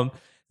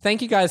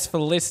 Thank you guys for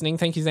listening.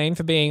 Thank you, Zane,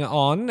 for being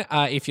on.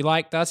 If you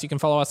liked us, you can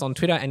follow us on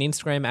Twitter and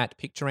Instagram at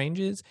Picture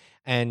Rangers.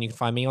 And you can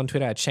find me on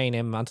Twitter at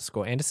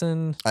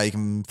ShaneM_Anderson. You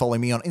can follow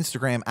me on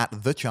Instagram at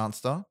The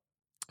Chanster.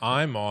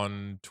 I'm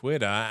on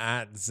Twitter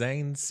at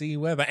Zane C.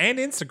 Weber and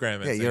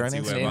Instagram at Yeah, you're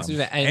Zane on C. Instagram.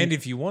 Weber. And- And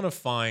if you want to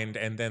find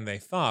And Then They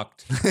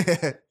Fucked,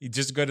 you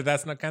just go to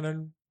That's Not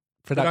Canon.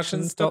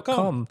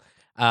 Productions.com.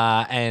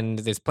 And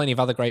there's plenty of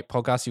other great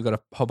podcasts. You've got a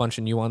whole bunch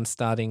of new ones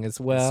starting as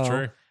well. It's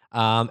true.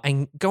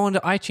 And go onto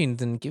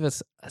iTunes and give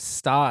us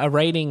a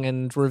rating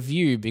and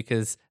review,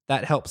 because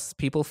that helps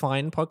people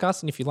find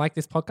podcasts. And if you like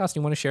this podcast and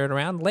you want to share it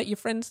around, let your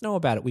friends know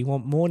about it. We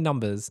want more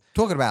numbers.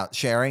 Talking about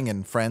sharing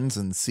and friends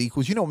and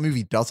sequels, you know what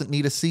movie doesn't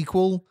need a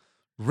sequel?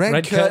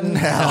 Red Curtain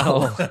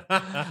Hell.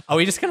 Are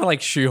we just going to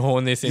like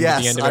shoehorn this into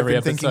Yes, the end of I've every been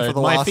episode? thinking for the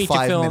last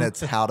 5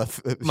 minutes how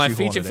to My shoehorn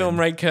feature it film, in.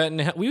 Red Curtain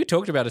Hell. We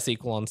talked about a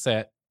sequel on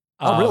set.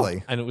 Oh,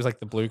 really? And it was like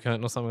the Blue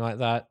Curtain or something like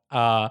that.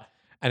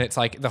 And it's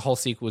like the whole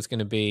sequel was going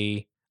to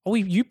be. Oh,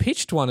 you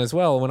pitched one as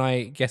well when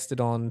I guested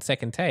on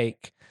Second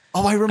Take.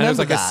 Oh, I remember And it was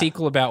like that. a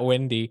sequel about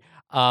Wendy.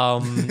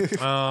 Wendy.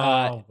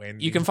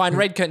 You can find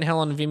Red Curtain Hell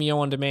on Vimeo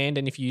on demand,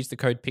 and if you use the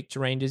code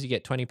Picture Rangers, you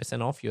get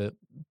 20% off your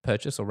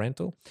purchase or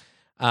rental.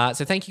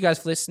 So thank you guys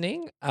for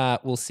listening.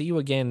 We'll see you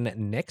again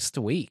next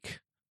week.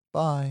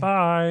 Bye.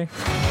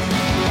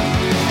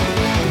 Bye.